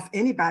roll off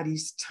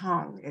anybody's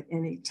tongue at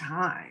any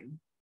time.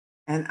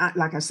 And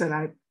like I said,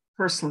 I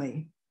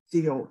personally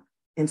feel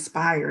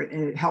inspired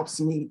and it helps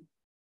me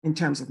in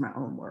terms of my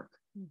own work.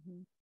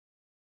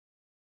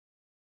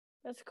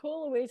 That's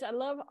cool, Louise. I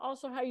love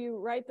also how you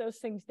write those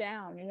things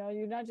down. You know,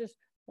 you're not just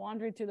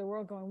wandering through the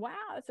world going, wow,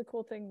 that's a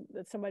cool thing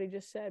that somebody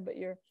just said, but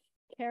you're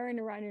carrying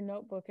around your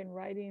notebook and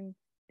writing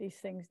these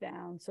things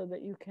down so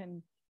that you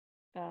can,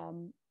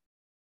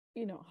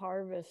 you know,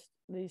 harvest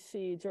these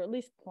seeds or at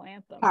least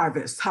plant them.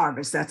 Harvest.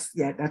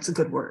 That's a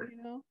good word.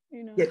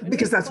 You know, yeah,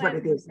 because that's what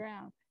it is.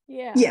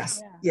 Yeah.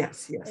 Yes.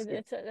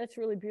 That's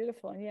really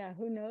beautiful. And yeah,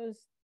 who knows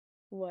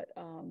what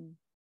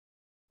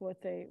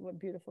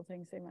beautiful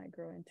things they might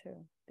grow into.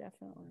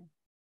 Definitely.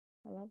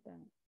 I love that.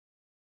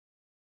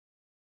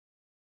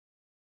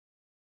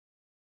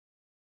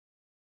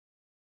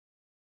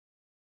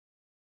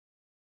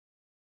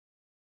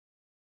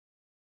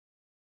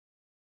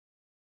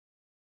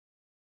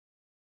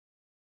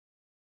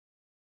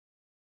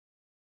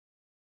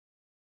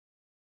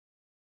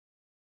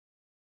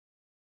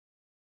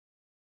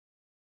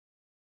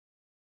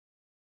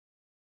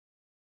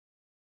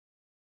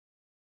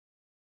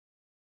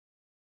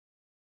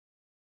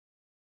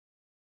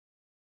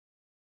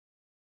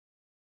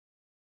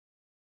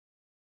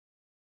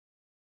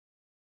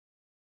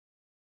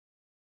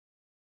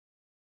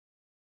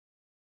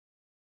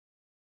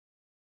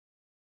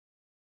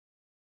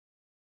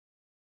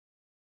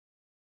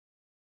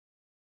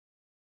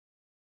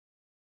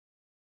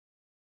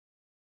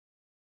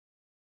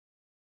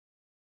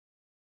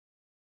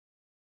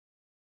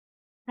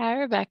 Hi,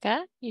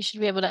 Rebecca. You should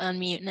be able to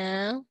unmute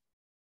now.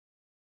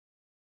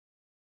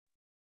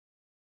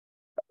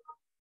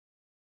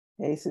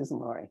 Hey,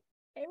 Suzan-Lori.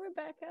 Hey,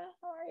 Rebecca.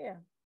 How are you?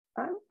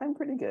 I'm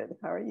pretty good.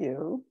 How are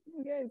you?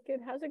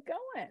 Good. How's it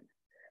going?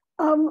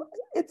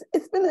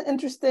 It's been an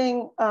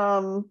interesting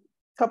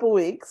couple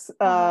weeks.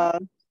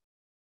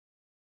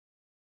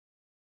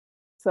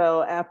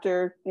 So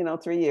after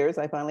 3 years,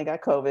 I finally got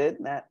COVID,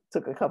 and that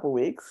took a couple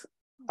weeks,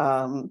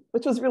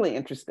 which was really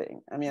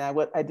interesting. I mean, I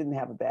didn't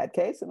have a bad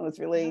case, and it was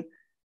really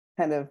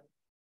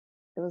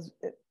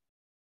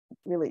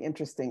really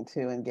interesting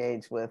to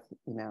engage with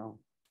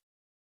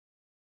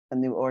a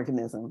new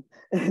organism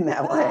in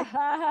that way.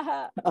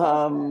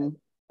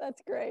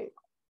 That's great.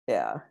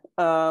 Yeah.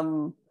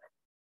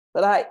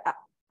 But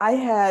I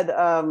had,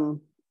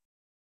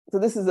 so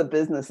this is a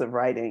business of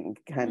writing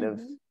kind of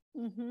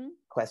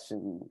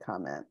question,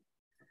 comment.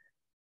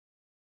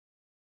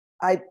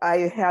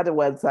 I had a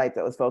website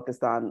that was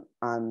focused on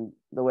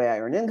the way I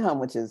earn income,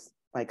 which is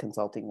my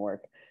consulting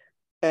work.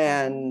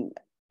 And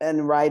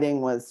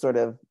writing was sort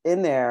of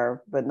in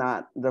there, but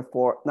not the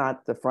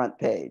front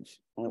page.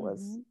 It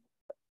was,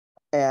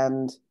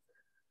 and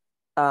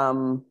I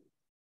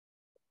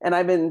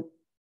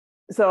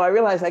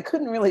realized I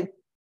couldn't really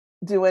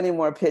do any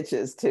more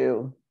pitches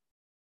to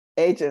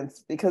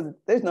agents because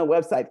there's no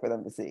website for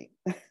them to see.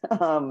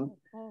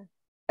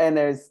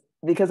 And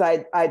because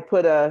I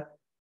put a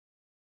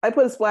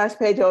splash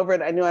page over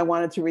it. I knew I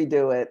wanted to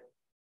redo it.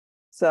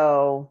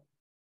 So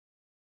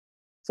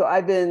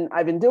I've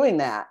been doing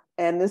that.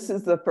 And this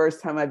is the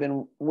first time I've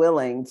been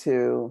willing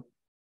to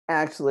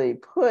actually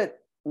put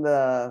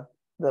the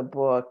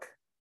book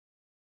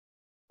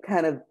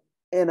kind of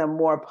in a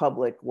more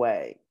public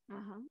way.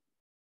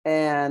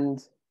 And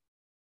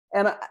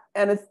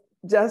it's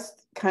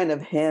just kind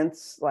of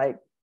hints, like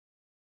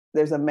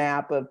there's a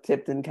map of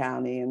Tipton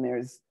County and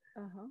there's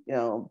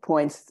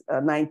points,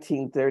 a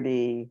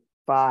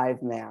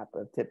 1935 map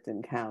of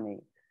Tipton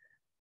County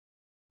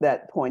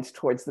that points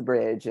towards the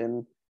bridge,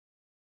 and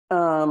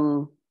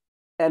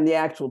the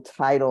actual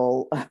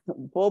title,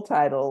 full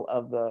title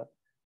of the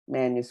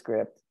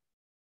manuscript.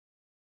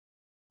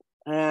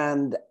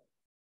 And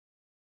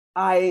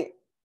I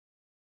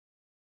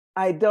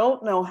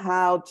don't know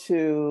how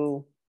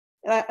to,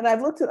 and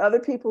I've looked at other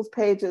people's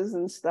pages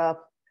and stuff.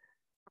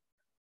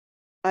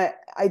 I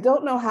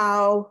don't know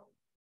how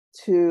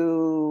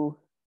to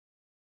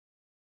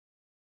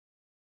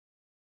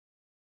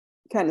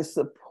kind of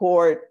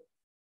support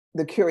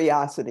the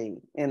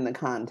curiosity in the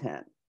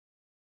content.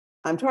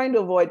 I'm trying to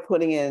avoid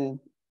putting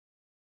in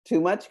too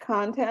much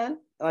content.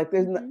 Like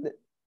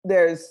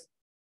there's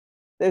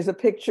a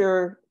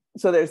picture,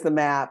 so there's the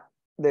map,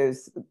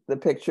 there's the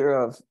picture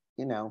of,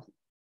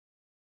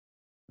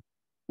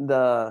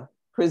 the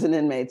prison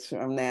inmates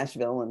from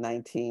Nashville in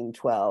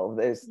 1912.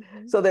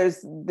 So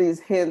there's these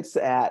hints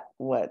at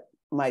what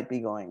might be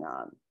going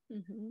on.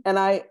 And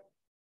I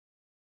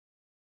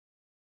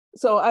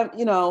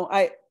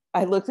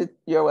looked at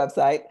your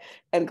website,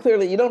 and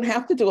clearly you don't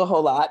have to do a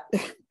whole lot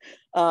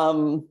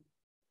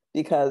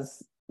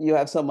because you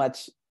have so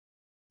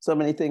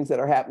many things that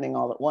are happening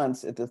all at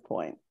once at this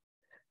point.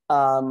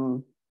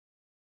 And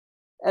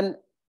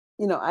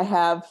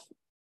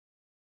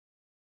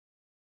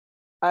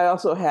I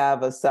also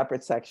have a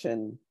separate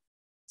section,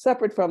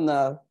 separate from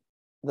the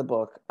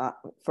book,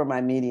 for my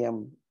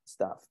medium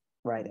stuff,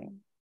 writing.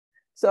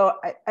 So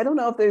I don't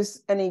know if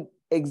there's any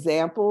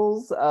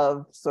examples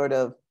of sort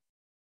of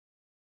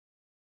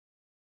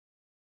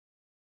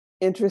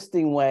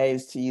interesting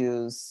ways to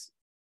use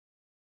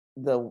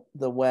the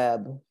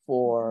web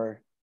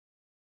for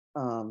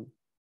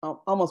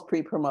almost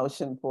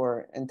pre-promotion,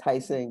 for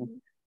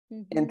enticing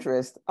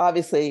interest.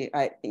 Obviously,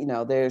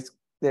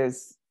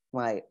 there's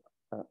my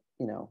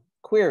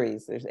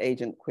queries, there's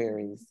agent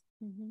queries,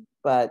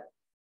 but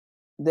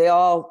they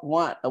all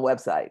want a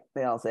website.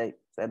 They all say,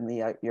 send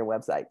me your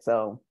website.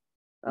 So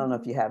I don't know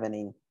if you have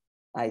any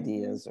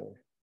ideas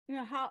or.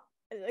 How,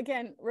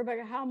 again,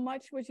 Rebecca, how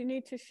much would you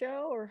need to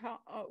show, or how,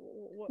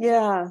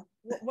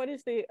 what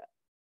is the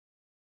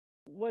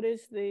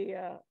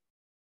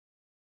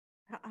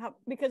how,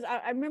 because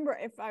I remember,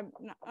 if I'm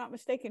not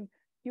mistaken,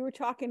 you were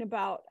talking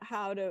about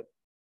how to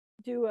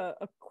do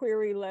a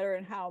query letter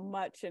and how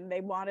much, and they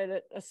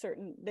wanted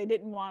they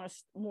didn't want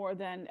more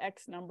than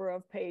X number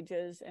of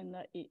pages, and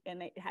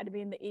it had to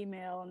be in the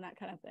email and that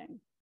kind of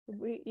thing.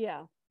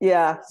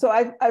 So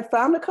I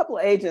found a couple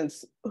of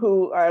agents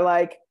who are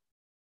like,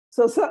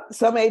 so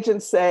some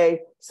agents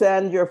say,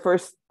 send your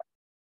first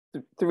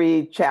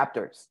 3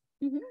 chapters.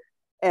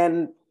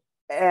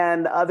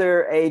 And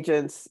other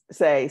agents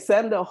say,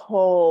 send a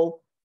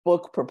whole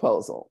book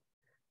proposal,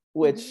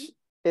 which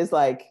is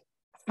like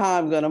how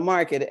I'm going to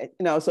market it.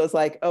 So it's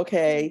like,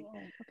 okay.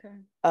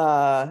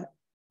 But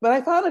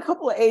I found a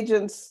couple of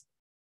agents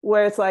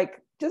where it's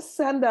like, just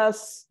send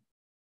us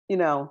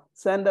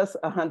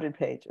 100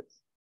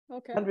 pages.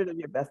 100 of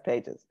your best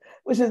pages,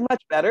 which is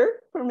much better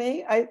for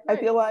me. I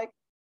feel like.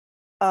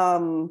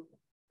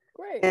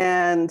 Great.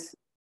 And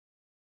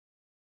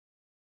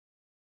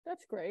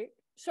that's great.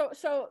 So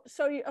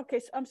you, okay.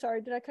 So I'm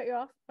sorry, did I cut you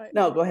off?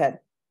 No, go ahead.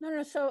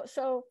 No.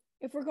 So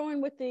if we're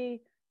going with the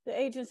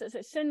agents that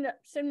say, send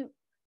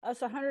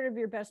us 100 of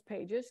your best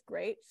pages,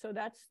 great. So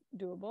that's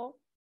doable.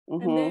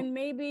 And then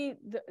maybe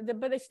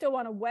but they still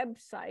want a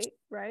website,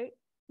 right?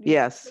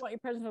 Yes. You want your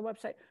presence on a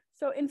website.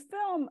 So in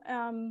film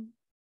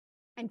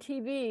and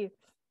TV,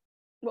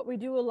 what we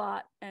do a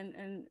lot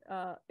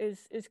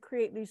is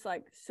create these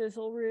like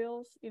sizzle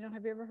reels.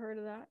 Have you ever heard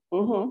of that?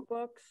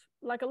 Lookbooks,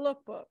 like a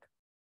lookbook.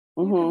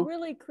 You could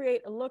really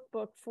create a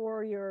lookbook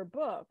for your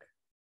book,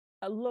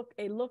 a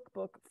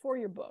lookbook for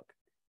your book,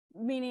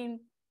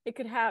 meaning you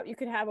could have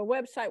a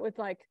website with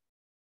like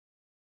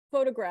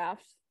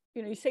photographs.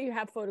 You say you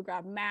have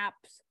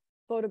maps,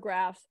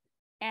 photographs,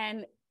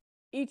 and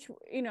each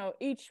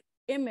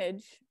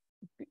image,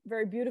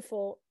 very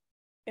beautiful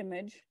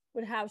image,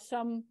 would have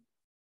some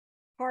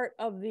part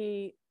of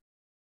the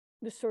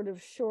sort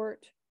of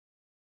short,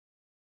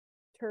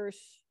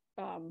 terse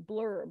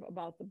blurb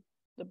about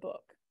the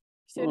book.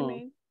 See what I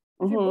mean?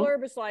 If your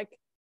blurb is like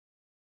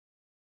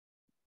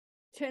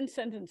 10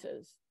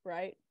 sentences,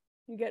 right?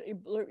 You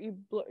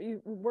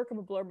work up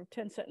a blurb of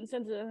 10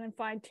 sentences, and then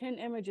find 10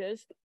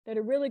 images that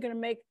are really going to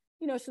make,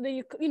 so then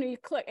you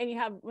click, and you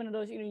have one of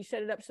those, you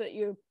set it up so that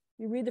you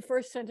You read the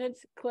first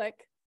sentence,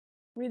 click,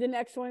 read the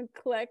next one,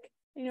 click.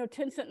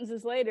 10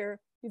 sentences later,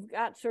 you've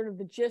got sort of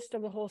the gist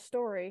of the whole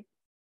story.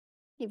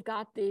 You've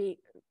got the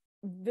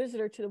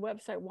visitor to the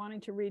website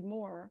wanting to read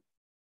more.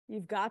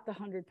 You've got the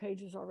 100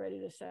 pages already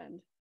to send.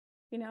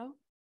 You just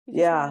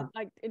want to,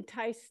 like,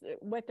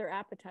 whet their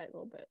appetite a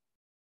little bit.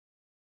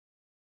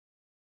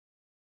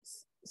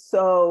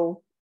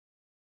 So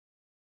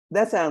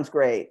that sounds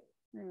great.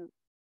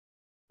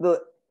 Yeah.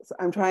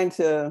 I'm trying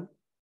to.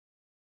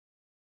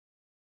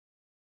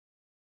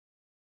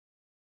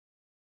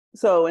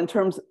 So in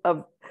terms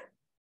of,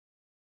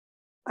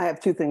 I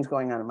have two things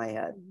going on in my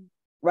head.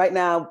 Right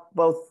now,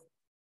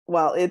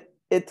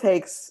 it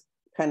takes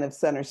kind of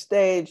center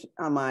stage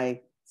on my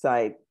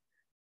site.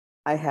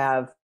 I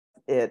have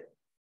it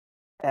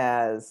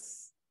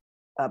as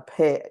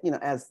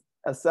as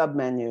a sub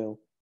menu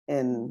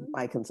in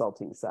my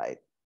consulting site.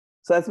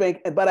 So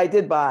but I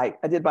did buy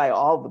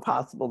all the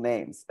possible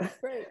names.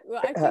 Great. Well,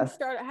 I think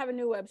have a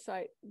new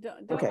website.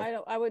 Okay.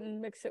 I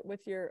wouldn't mix it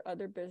with your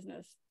other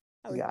business.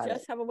 I would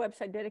just have a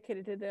website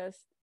dedicated to this,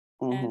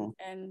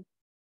 and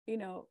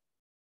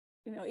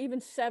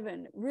even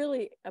 7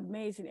 really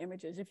amazing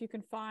images. If you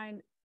can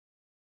find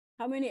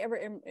how many ever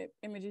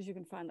images you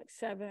can find, like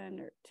 7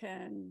 or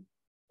 10,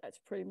 that's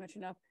pretty much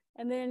enough.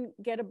 And then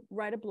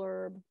write a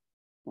blurb,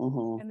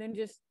 and then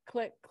just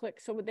click.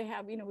 So what they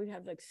have, we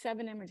have like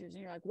 7 images,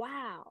 and you're like,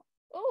 wow,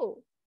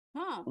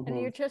 and then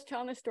you're just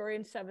telling a story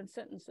in 7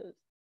 sentences.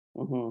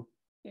 And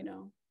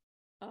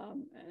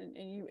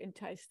you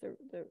entice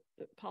the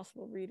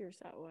possible readers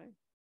that way.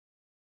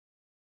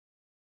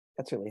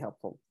 That's really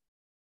helpful.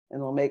 And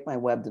it'll make my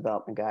web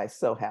development guy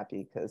so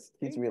happy, because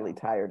he's really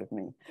tired of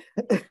me.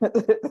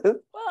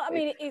 Well, I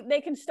mean, they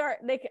can start,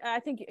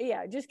 I think,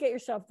 just get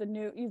yourself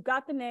you've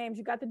got the names,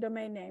 you've got the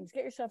domain names,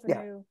 get yourself a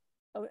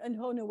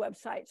whole new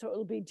website. So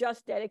it'll be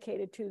just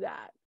dedicated to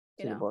that,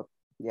 to the book.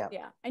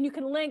 Yeah. And you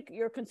can link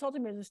your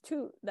consulting business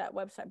to that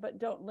website, but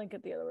don't link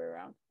it the other way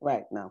around.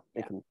 Right. No,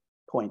 they can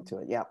point to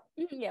it. Yeah.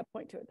 Yeah,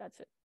 point to it. That's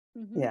it.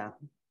 Yeah.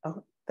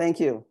 Oh, thank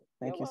you.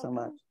 Thank you so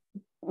much.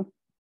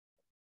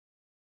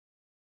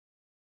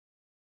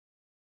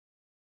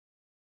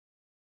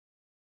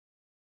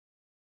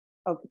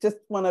 Oh, just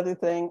one other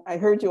thing. I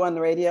heard you on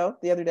the radio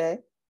the other day.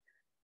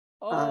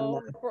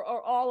 For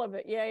all of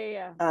it.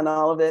 Yeah. On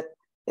all of it.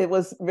 It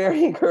was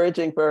very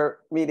encouraging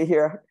for me to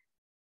hear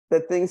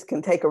that things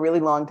can take a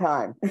really long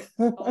time.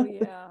 Oh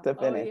yeah. To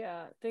finish. Oh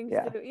yeah. Things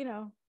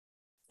do,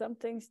 some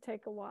things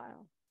take a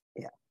while.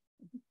 Yeah.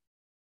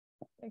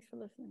 Thanks for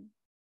listening.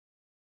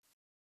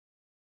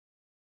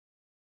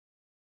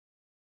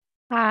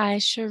 Hi,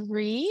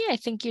 Cherie. I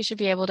think you should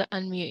be able to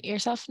unmute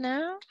yourself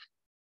now.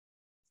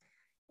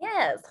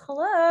 Yes.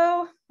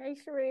 Hello. Hey,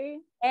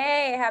 Cherie.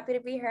 Hey, happy to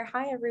be here.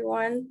 Hi,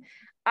 everyone.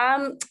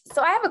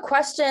 So I have a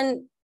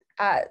question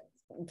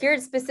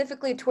geared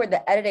specifically toward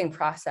the editing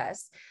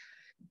process.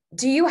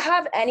 Do you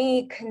have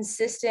any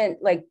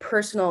consistent, like,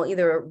 personal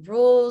either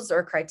rules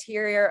or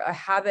criteria or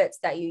habits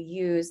that you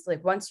use,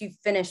 like, once you've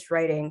finished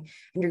writing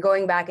and you're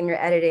going back and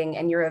you're editing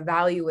and you're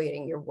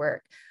evaluating your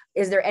work?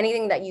 Is there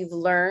anything that you've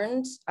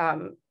learned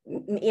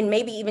in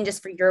maybe even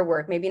just for your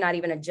work, maybe not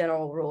even a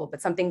general rule,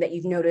 but something that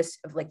you've noticed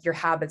of, like, your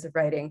habits of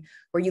writing,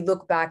 where you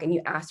look back and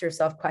you ask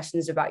yourself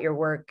questions about your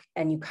work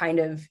and you kind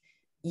of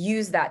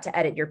use that to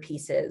edit your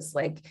pieces?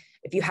 Like,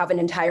 if you have an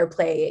entire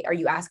play, are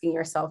you asking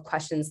yourself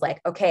questions like,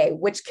 okay,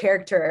 which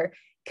character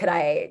could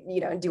I,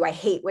 do I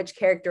hate which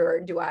character, or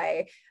do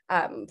I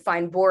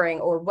find boring,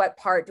 or what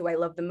part do I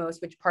love the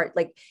most, which part,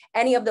 like,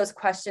 any of those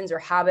questions or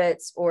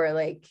habits, or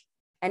like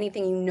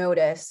anything you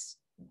notice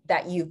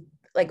that you've,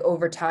 like,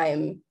 over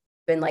time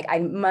been like, I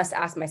must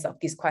ask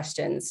myself these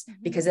questions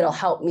because it'll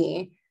help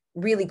me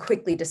really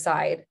quickly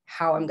decide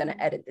how I'm going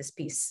to edit this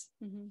piece.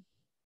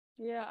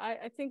 Yeah,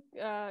 I think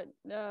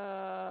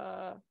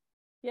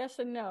yes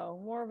and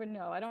no, more of a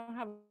no. I don't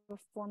have a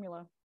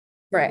formula.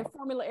 Right. The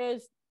formula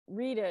is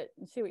read it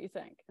and see what you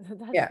think.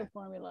 That's the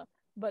formula.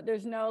 But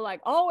there's no,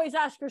 like, always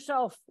ask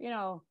yourself,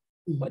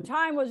 what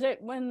time was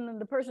it when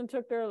the person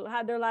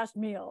had their last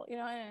meal?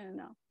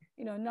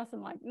 No,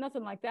 nothing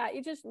like that.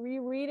 You just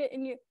reread it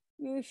and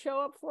you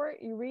show up for it.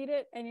 You read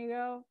it and you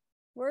go,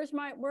 where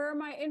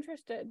am I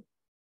interested?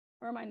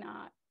 Where am I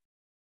not?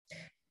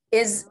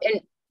 Is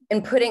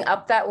in putting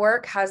up that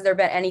work, has there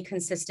been any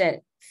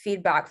consistent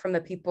feedback from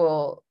the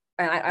people?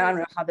 And I don't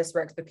know how this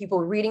works, but people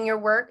reading your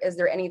work, is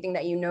there anything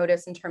that you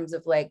notice in terms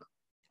of, like,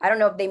 I don't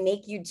know if they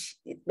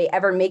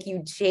ever make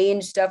you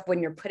change stuff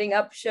when you're putting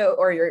up show,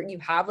 or you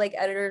have, like,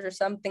 editors or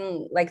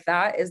something like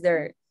that? Is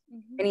there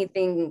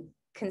anything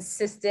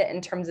consistent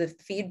in terms of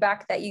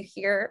feedback that you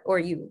hear or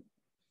you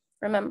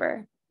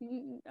remember?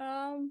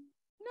 No.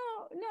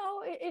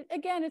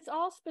 Again, it's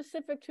all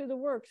specific to the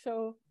work.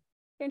 So,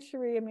 and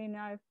Cherie, I mean,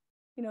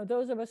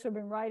 those of us who have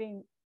been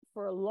writing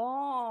for a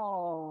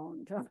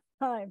long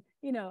time,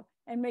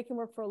 and making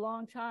work for a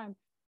long time,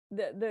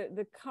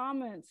 the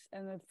comments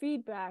and the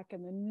feedback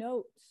and the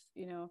notes,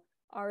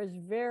 are as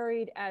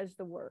varied as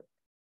the work.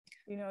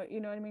 You know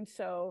what I mean?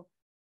 So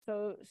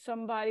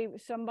somebody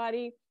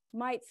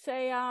might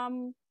say,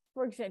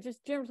 for example,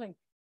 just generally,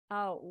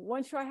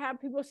 one show I have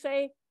people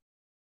say,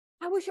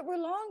 I wish it were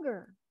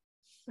longer.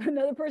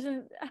 Another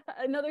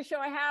show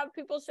I have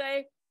people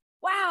say,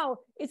 wow,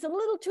 it's a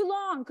little too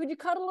long. Could you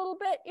cut a little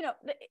bit? You know,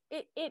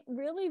 it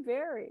really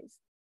varies.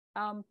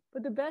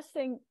 But the best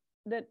thing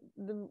that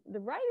the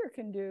writer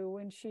can do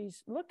when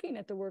she's looking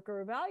at the work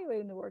or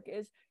evaluating the work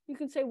is you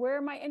can say, where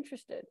am I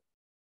interested?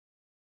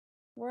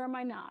 Where am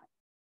I not?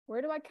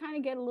 Where do I kind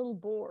of get a little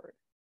bored?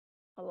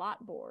 A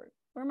lot bored.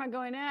 Where am I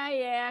going?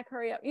 Yeah,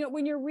 hurry up. You know,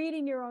 when you're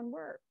reading your own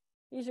work,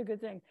 these are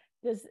good things.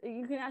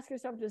 You can ask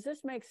yourself, does this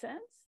make sense?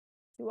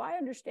 Do I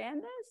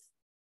understand this?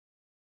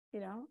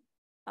 You know,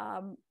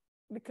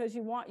 because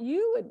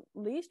you at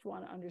least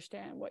want to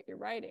understand what you're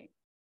writing,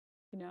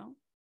 you know.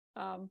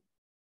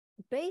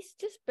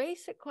 Just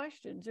basic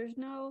questions. There's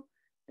no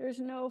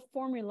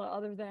formula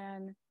other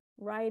than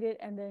write it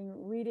and then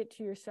read it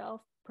to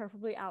yourself,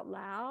 preferably out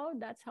loud.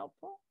 That's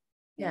helpful.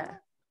 Yeah.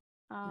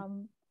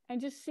 And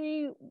just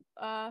see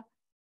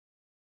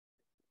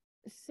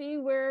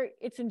where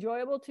it's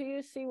enjoyable to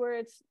you, see where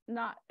it's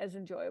not as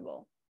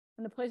enjoyable.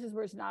 And the places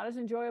where it's not as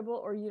enjoyable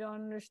or you don't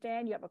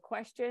understand, you have a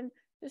question,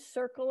 just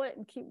circle it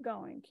and keep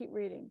going, keep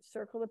reading,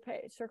 circle the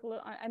page, circle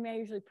it. I mean, I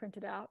usually print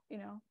it out, you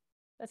know,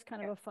 that's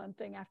kind of a fun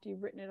thing after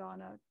you've written it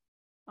on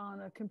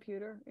a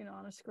computer, you know,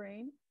 on a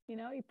screen, you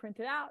know, you print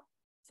it out,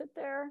 sit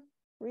there,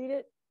 read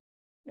it.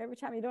 Every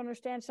time you don't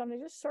understand something,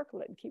 just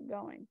circle it and keep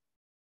going.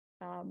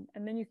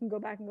 And then you can go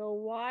back and go,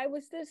 why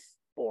was this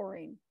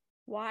boring?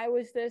 Why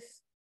was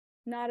this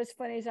not as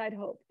funny as I'd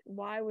hoped?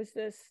 Why was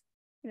this,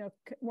 you know,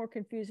 more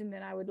confusing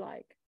than I would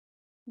like?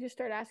 You just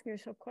start asking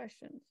yourself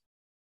questions.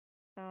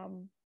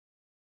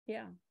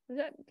 Yeah. Does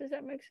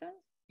that make sense?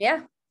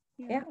 Yeah.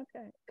 Yeah.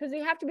 Okay. Because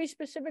you have to be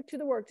specific to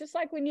the work. Just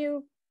like when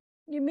you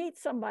meet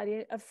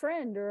somebody, a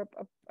friend or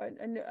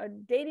a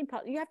dating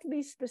partner, you have to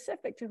be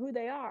specific to who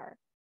they are,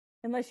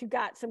 unless you've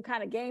got some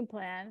kind of game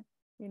plan.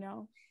 You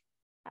know,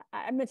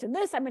 I mentioned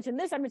this, I mentioned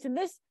this, I mentioned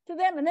this to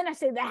them, and then I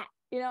say that.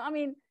 You know, I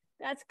mean,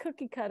 that's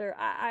cookie cutter.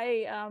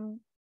 I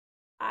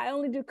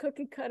only do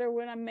cookie cutter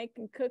when I'm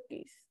making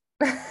cookies.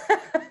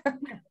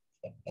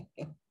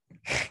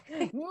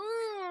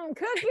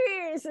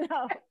 Cookies.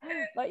 No.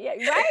 But yeah,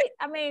 right?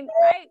 I mean,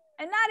 right?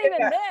 And not even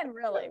then,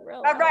 really.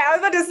 Right. I was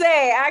about to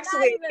say,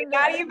 actually,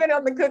 not even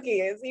on the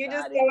cookies. You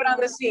just throw it on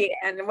the sheet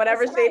and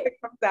whatever shape it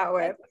comes out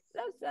with.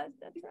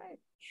 That's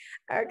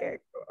right. Okay,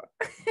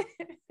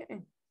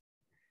 cool.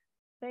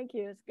 Thank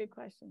you. It's a good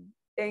question.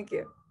 Thank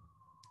you.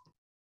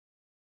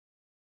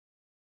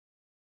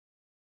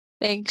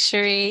 Thanks,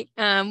 Cherie.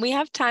 We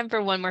have time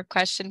for one more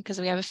question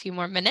because we have a few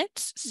more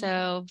minutes.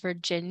 So,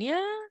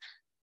 Virginia.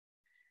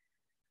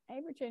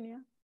 Hey, Virginia.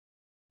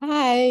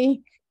 Hi.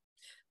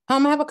 I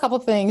have a couple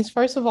things.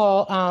 First of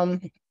all,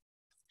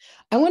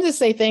 I wanted to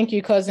say thank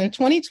you because in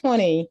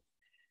 2020,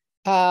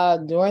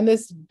 during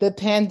the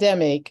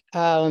pandemic,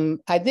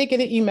 I did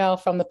get an email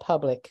from the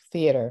Public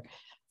Theater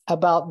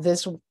about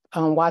this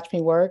Watch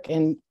Me Work,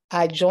 and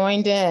I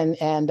joined in,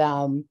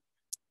 and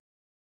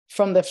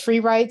from the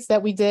free writes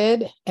that we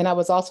did, and I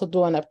was also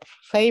doing a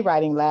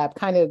playwriting lab,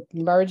 kind of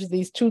merged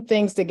these two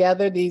things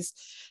together.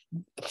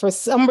 For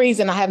some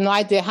reason, I have no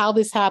idea how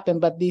this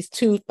happened, but these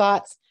two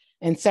thoughts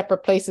in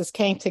separate places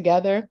came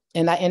together,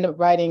 and I ended up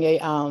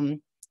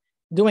writing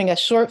doing a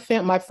short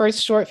film, my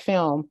first short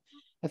film,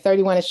 a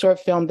 31-minute short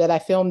film that I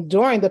filmed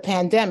during the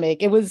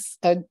pandemic. It was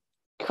a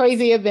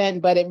crazy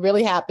event, but it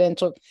really happened. It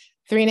took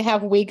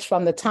 3.5 weeks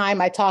from the time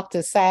I talked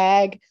to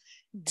SAG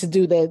to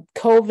do the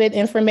COVID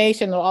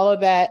information and all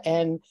of that,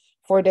 and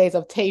 4 days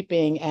of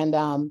taping.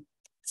 And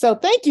so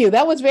thank you.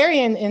 That was very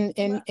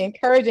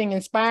encouraging,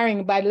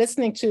 inspiring by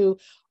listening to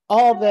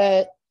all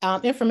the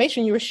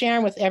information you were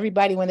sharing with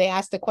everybody when they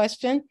asked the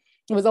question.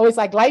 It was always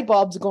like light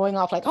bulbs going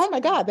off, like, oh my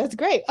God, that's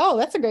great. Oh,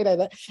 that's a great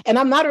idea. And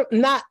I'm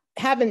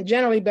haven't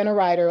generally been a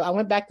writer. I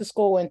went back to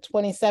school in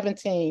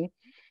 2017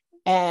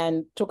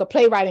 and took a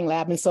playwriting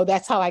lab. And so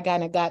that's how I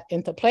kind of got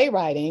into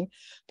playwriting,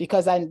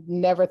 because I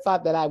never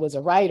thought that I was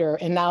a writer.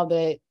 And now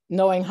that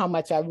knowing how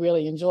much I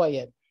really enjoy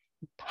it.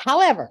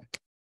 However,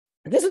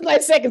 this is my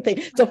second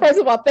thing. So first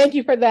of all, thank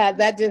you for that.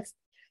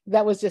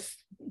 That was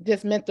just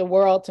meant the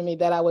world to me,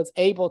 that I was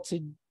able to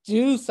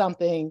do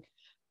something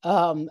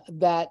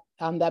that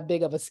on that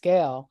big of a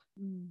scale,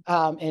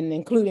 and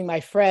including my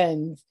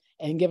friends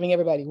and giving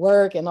everybody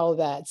work and all of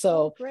that.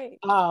 So great.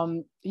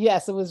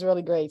 Yes, it was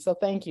really great. So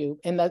thank you.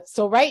 And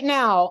so right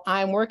now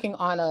I'm working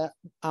on a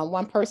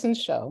one-person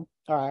show.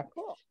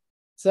 Cool.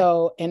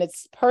 So, and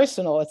it's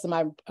personal. It's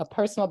a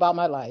personal about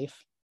my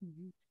life.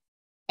 Mm-hmm.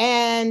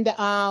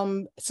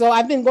 And so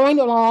I've been going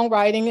along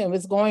writing, and it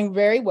was going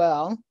very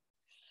well.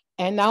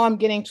 And now I'm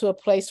getting to a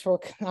place where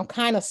I'm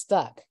kind of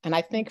stuck. And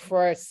I think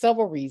for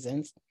several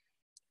reasons,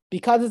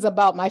 because it's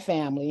about my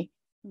family,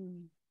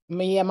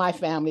 me and my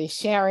family,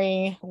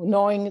 sharing,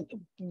 knowing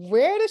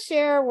where to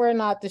share, where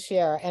not to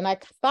share. And I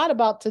thought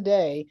about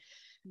today,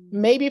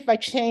 maybe if I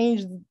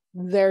changed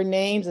their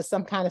names as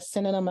some kind of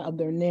synonym of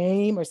their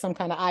name or some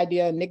kind of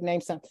idea, nickname,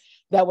 something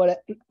that would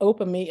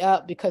open me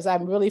up, because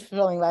I'm really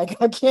feeling like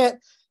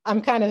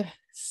I'm kind of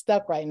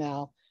stuck right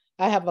now.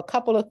 I have a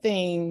couple of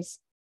things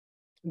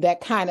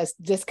that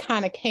just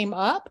came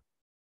up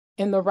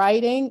in the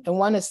writing. And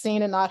one is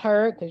seen and not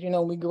heard, because,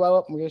 when we grow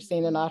up, we're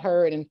seen and not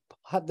heard. And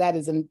that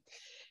is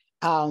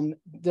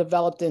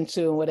developed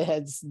into what it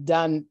has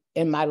done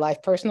in my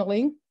life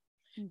personally.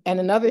 Mm-hmm. And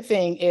another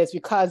thing is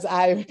because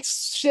I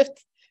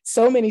shift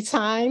so many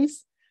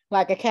times,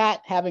 like a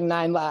cat having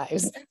 9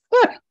 lives.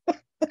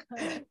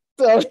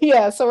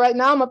 So right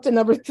now I'm up to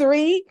number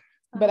 3,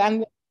 but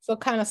I'm so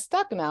kind of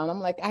stuck now. And I'm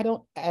like,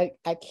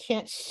 I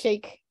can't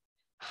shake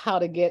how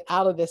to get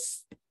out of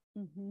this.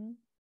 Mm-hmm.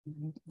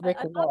 I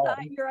love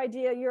that your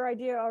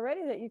idea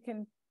already that you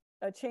can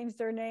change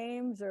their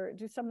names or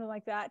do something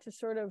like that to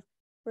sort of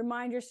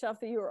remind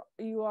yourself that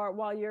you are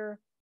while you're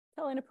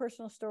telling a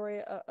personal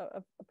story,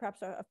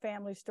 perhaps a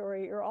family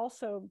story, you're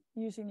also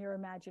using your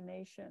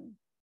imagination.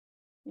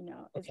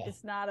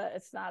 It's not a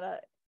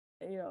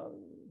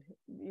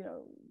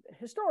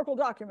historical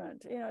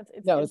document.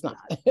 It's not.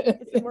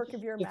 It's the work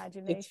of your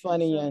imagination. It's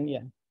funny, and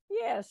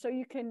yeah, so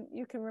you can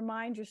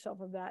remind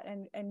yourself of that,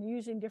 and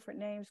using different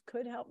names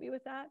could help you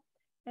with that.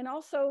 And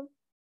also,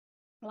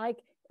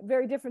 like,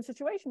 very different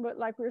situation, but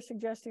like we were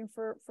suggesting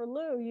for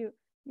Lou,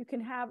 you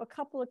can have a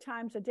couple of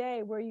times a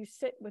day where you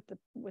sit with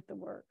the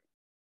work,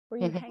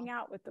 where you mm-hmm. hang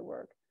out with the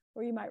work,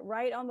 where you might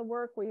write on the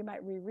work, where you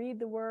might reread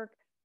the work,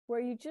 where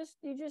you just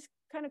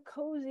kind of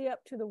cozy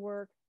up to the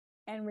work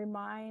and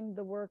remind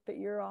the work that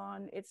you're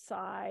on its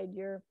side.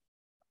 You're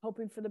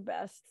hoping for the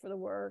best for the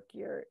work.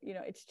 You're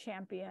its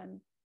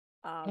champion.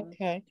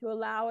 To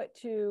allow it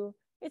to,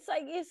 it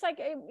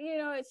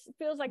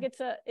feels like it's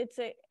a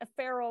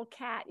feral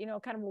cat,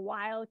 kind of a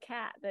wild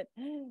cat that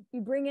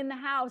you bring in the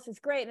house. It's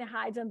great, and it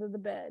hides under the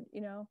bed.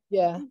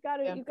 Yeah. You've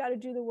got to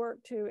do the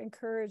work to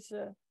encourage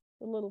the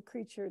little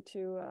creature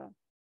to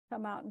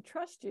come out and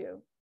trust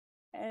you.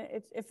 And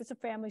if it's a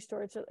family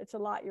story, it's a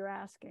lot you're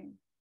asking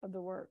of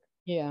the work.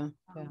 Yeah.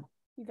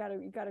 You got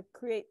to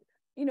create,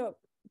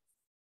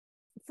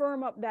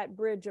 firm up that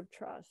bridge of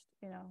trust.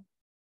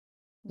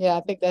 Yeah,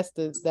 I think that's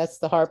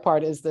the hard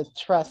part, is the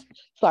trust.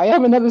 Sorry, I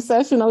have another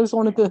session. I just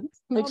wanted to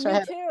make sure. Me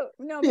too.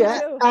 No, me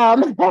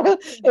too.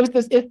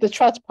 It's the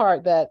trust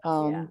part that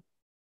and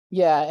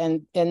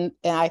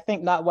I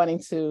think not wanting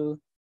to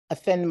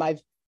offend my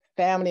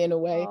family in a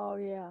way. Oh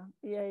yeah.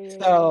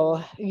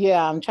 So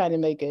I'm trying to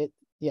make it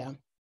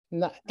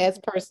not as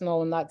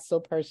personal and not so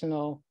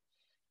personal.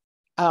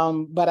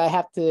 But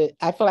I feel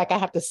like I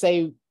have to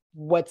say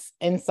what's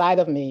inside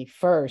of me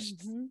first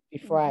mm-hmm.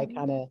 before mm-hmm. I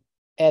kind of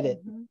edit.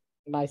 Mm-hmm.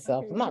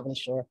 myself. I'm not really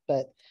sure,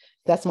 but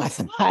that's my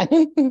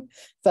sign.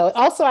 So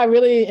also I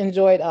really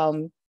enjoyed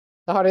The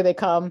Harder They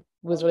Come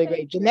was really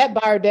great. Jeanette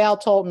Bardell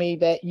told me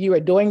that you were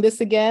doing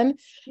this again.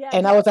 Yes.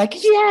 And I was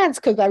like, yes,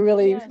 because I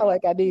really felt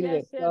like I needed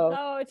it. So.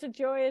 Oh, it's a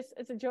joyous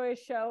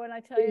show. And I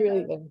tell you,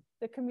 really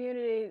the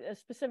community,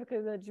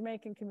 specifically the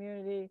Jamaican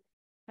community,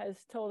 has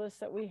told us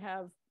that we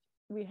have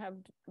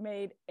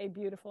made a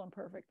beautiful and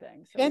perfect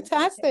thing. So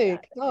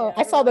fantastic.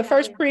 I saw the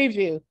first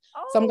preview.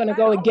 So I'm going to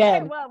go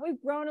again. Well,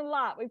 we've grown a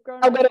lot.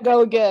 I'm going to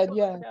go again.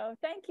 Yeah. So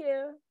thank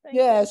you.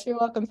 Yes, you're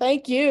welcome.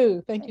 Thank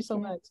you. Thank you so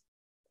much.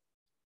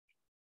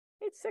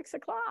 It's 6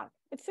 o'clock.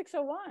 It's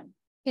 6:01.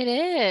 It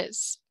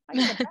is. I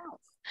got to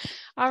bounce.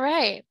 All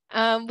right.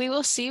 We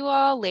will see you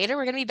all later.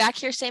 We're going to be back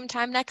here same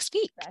time next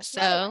week.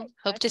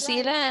 Hope to see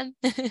you then.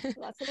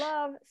 Lots of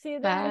love. See you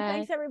then. Bye.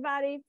 Thanks, everybody.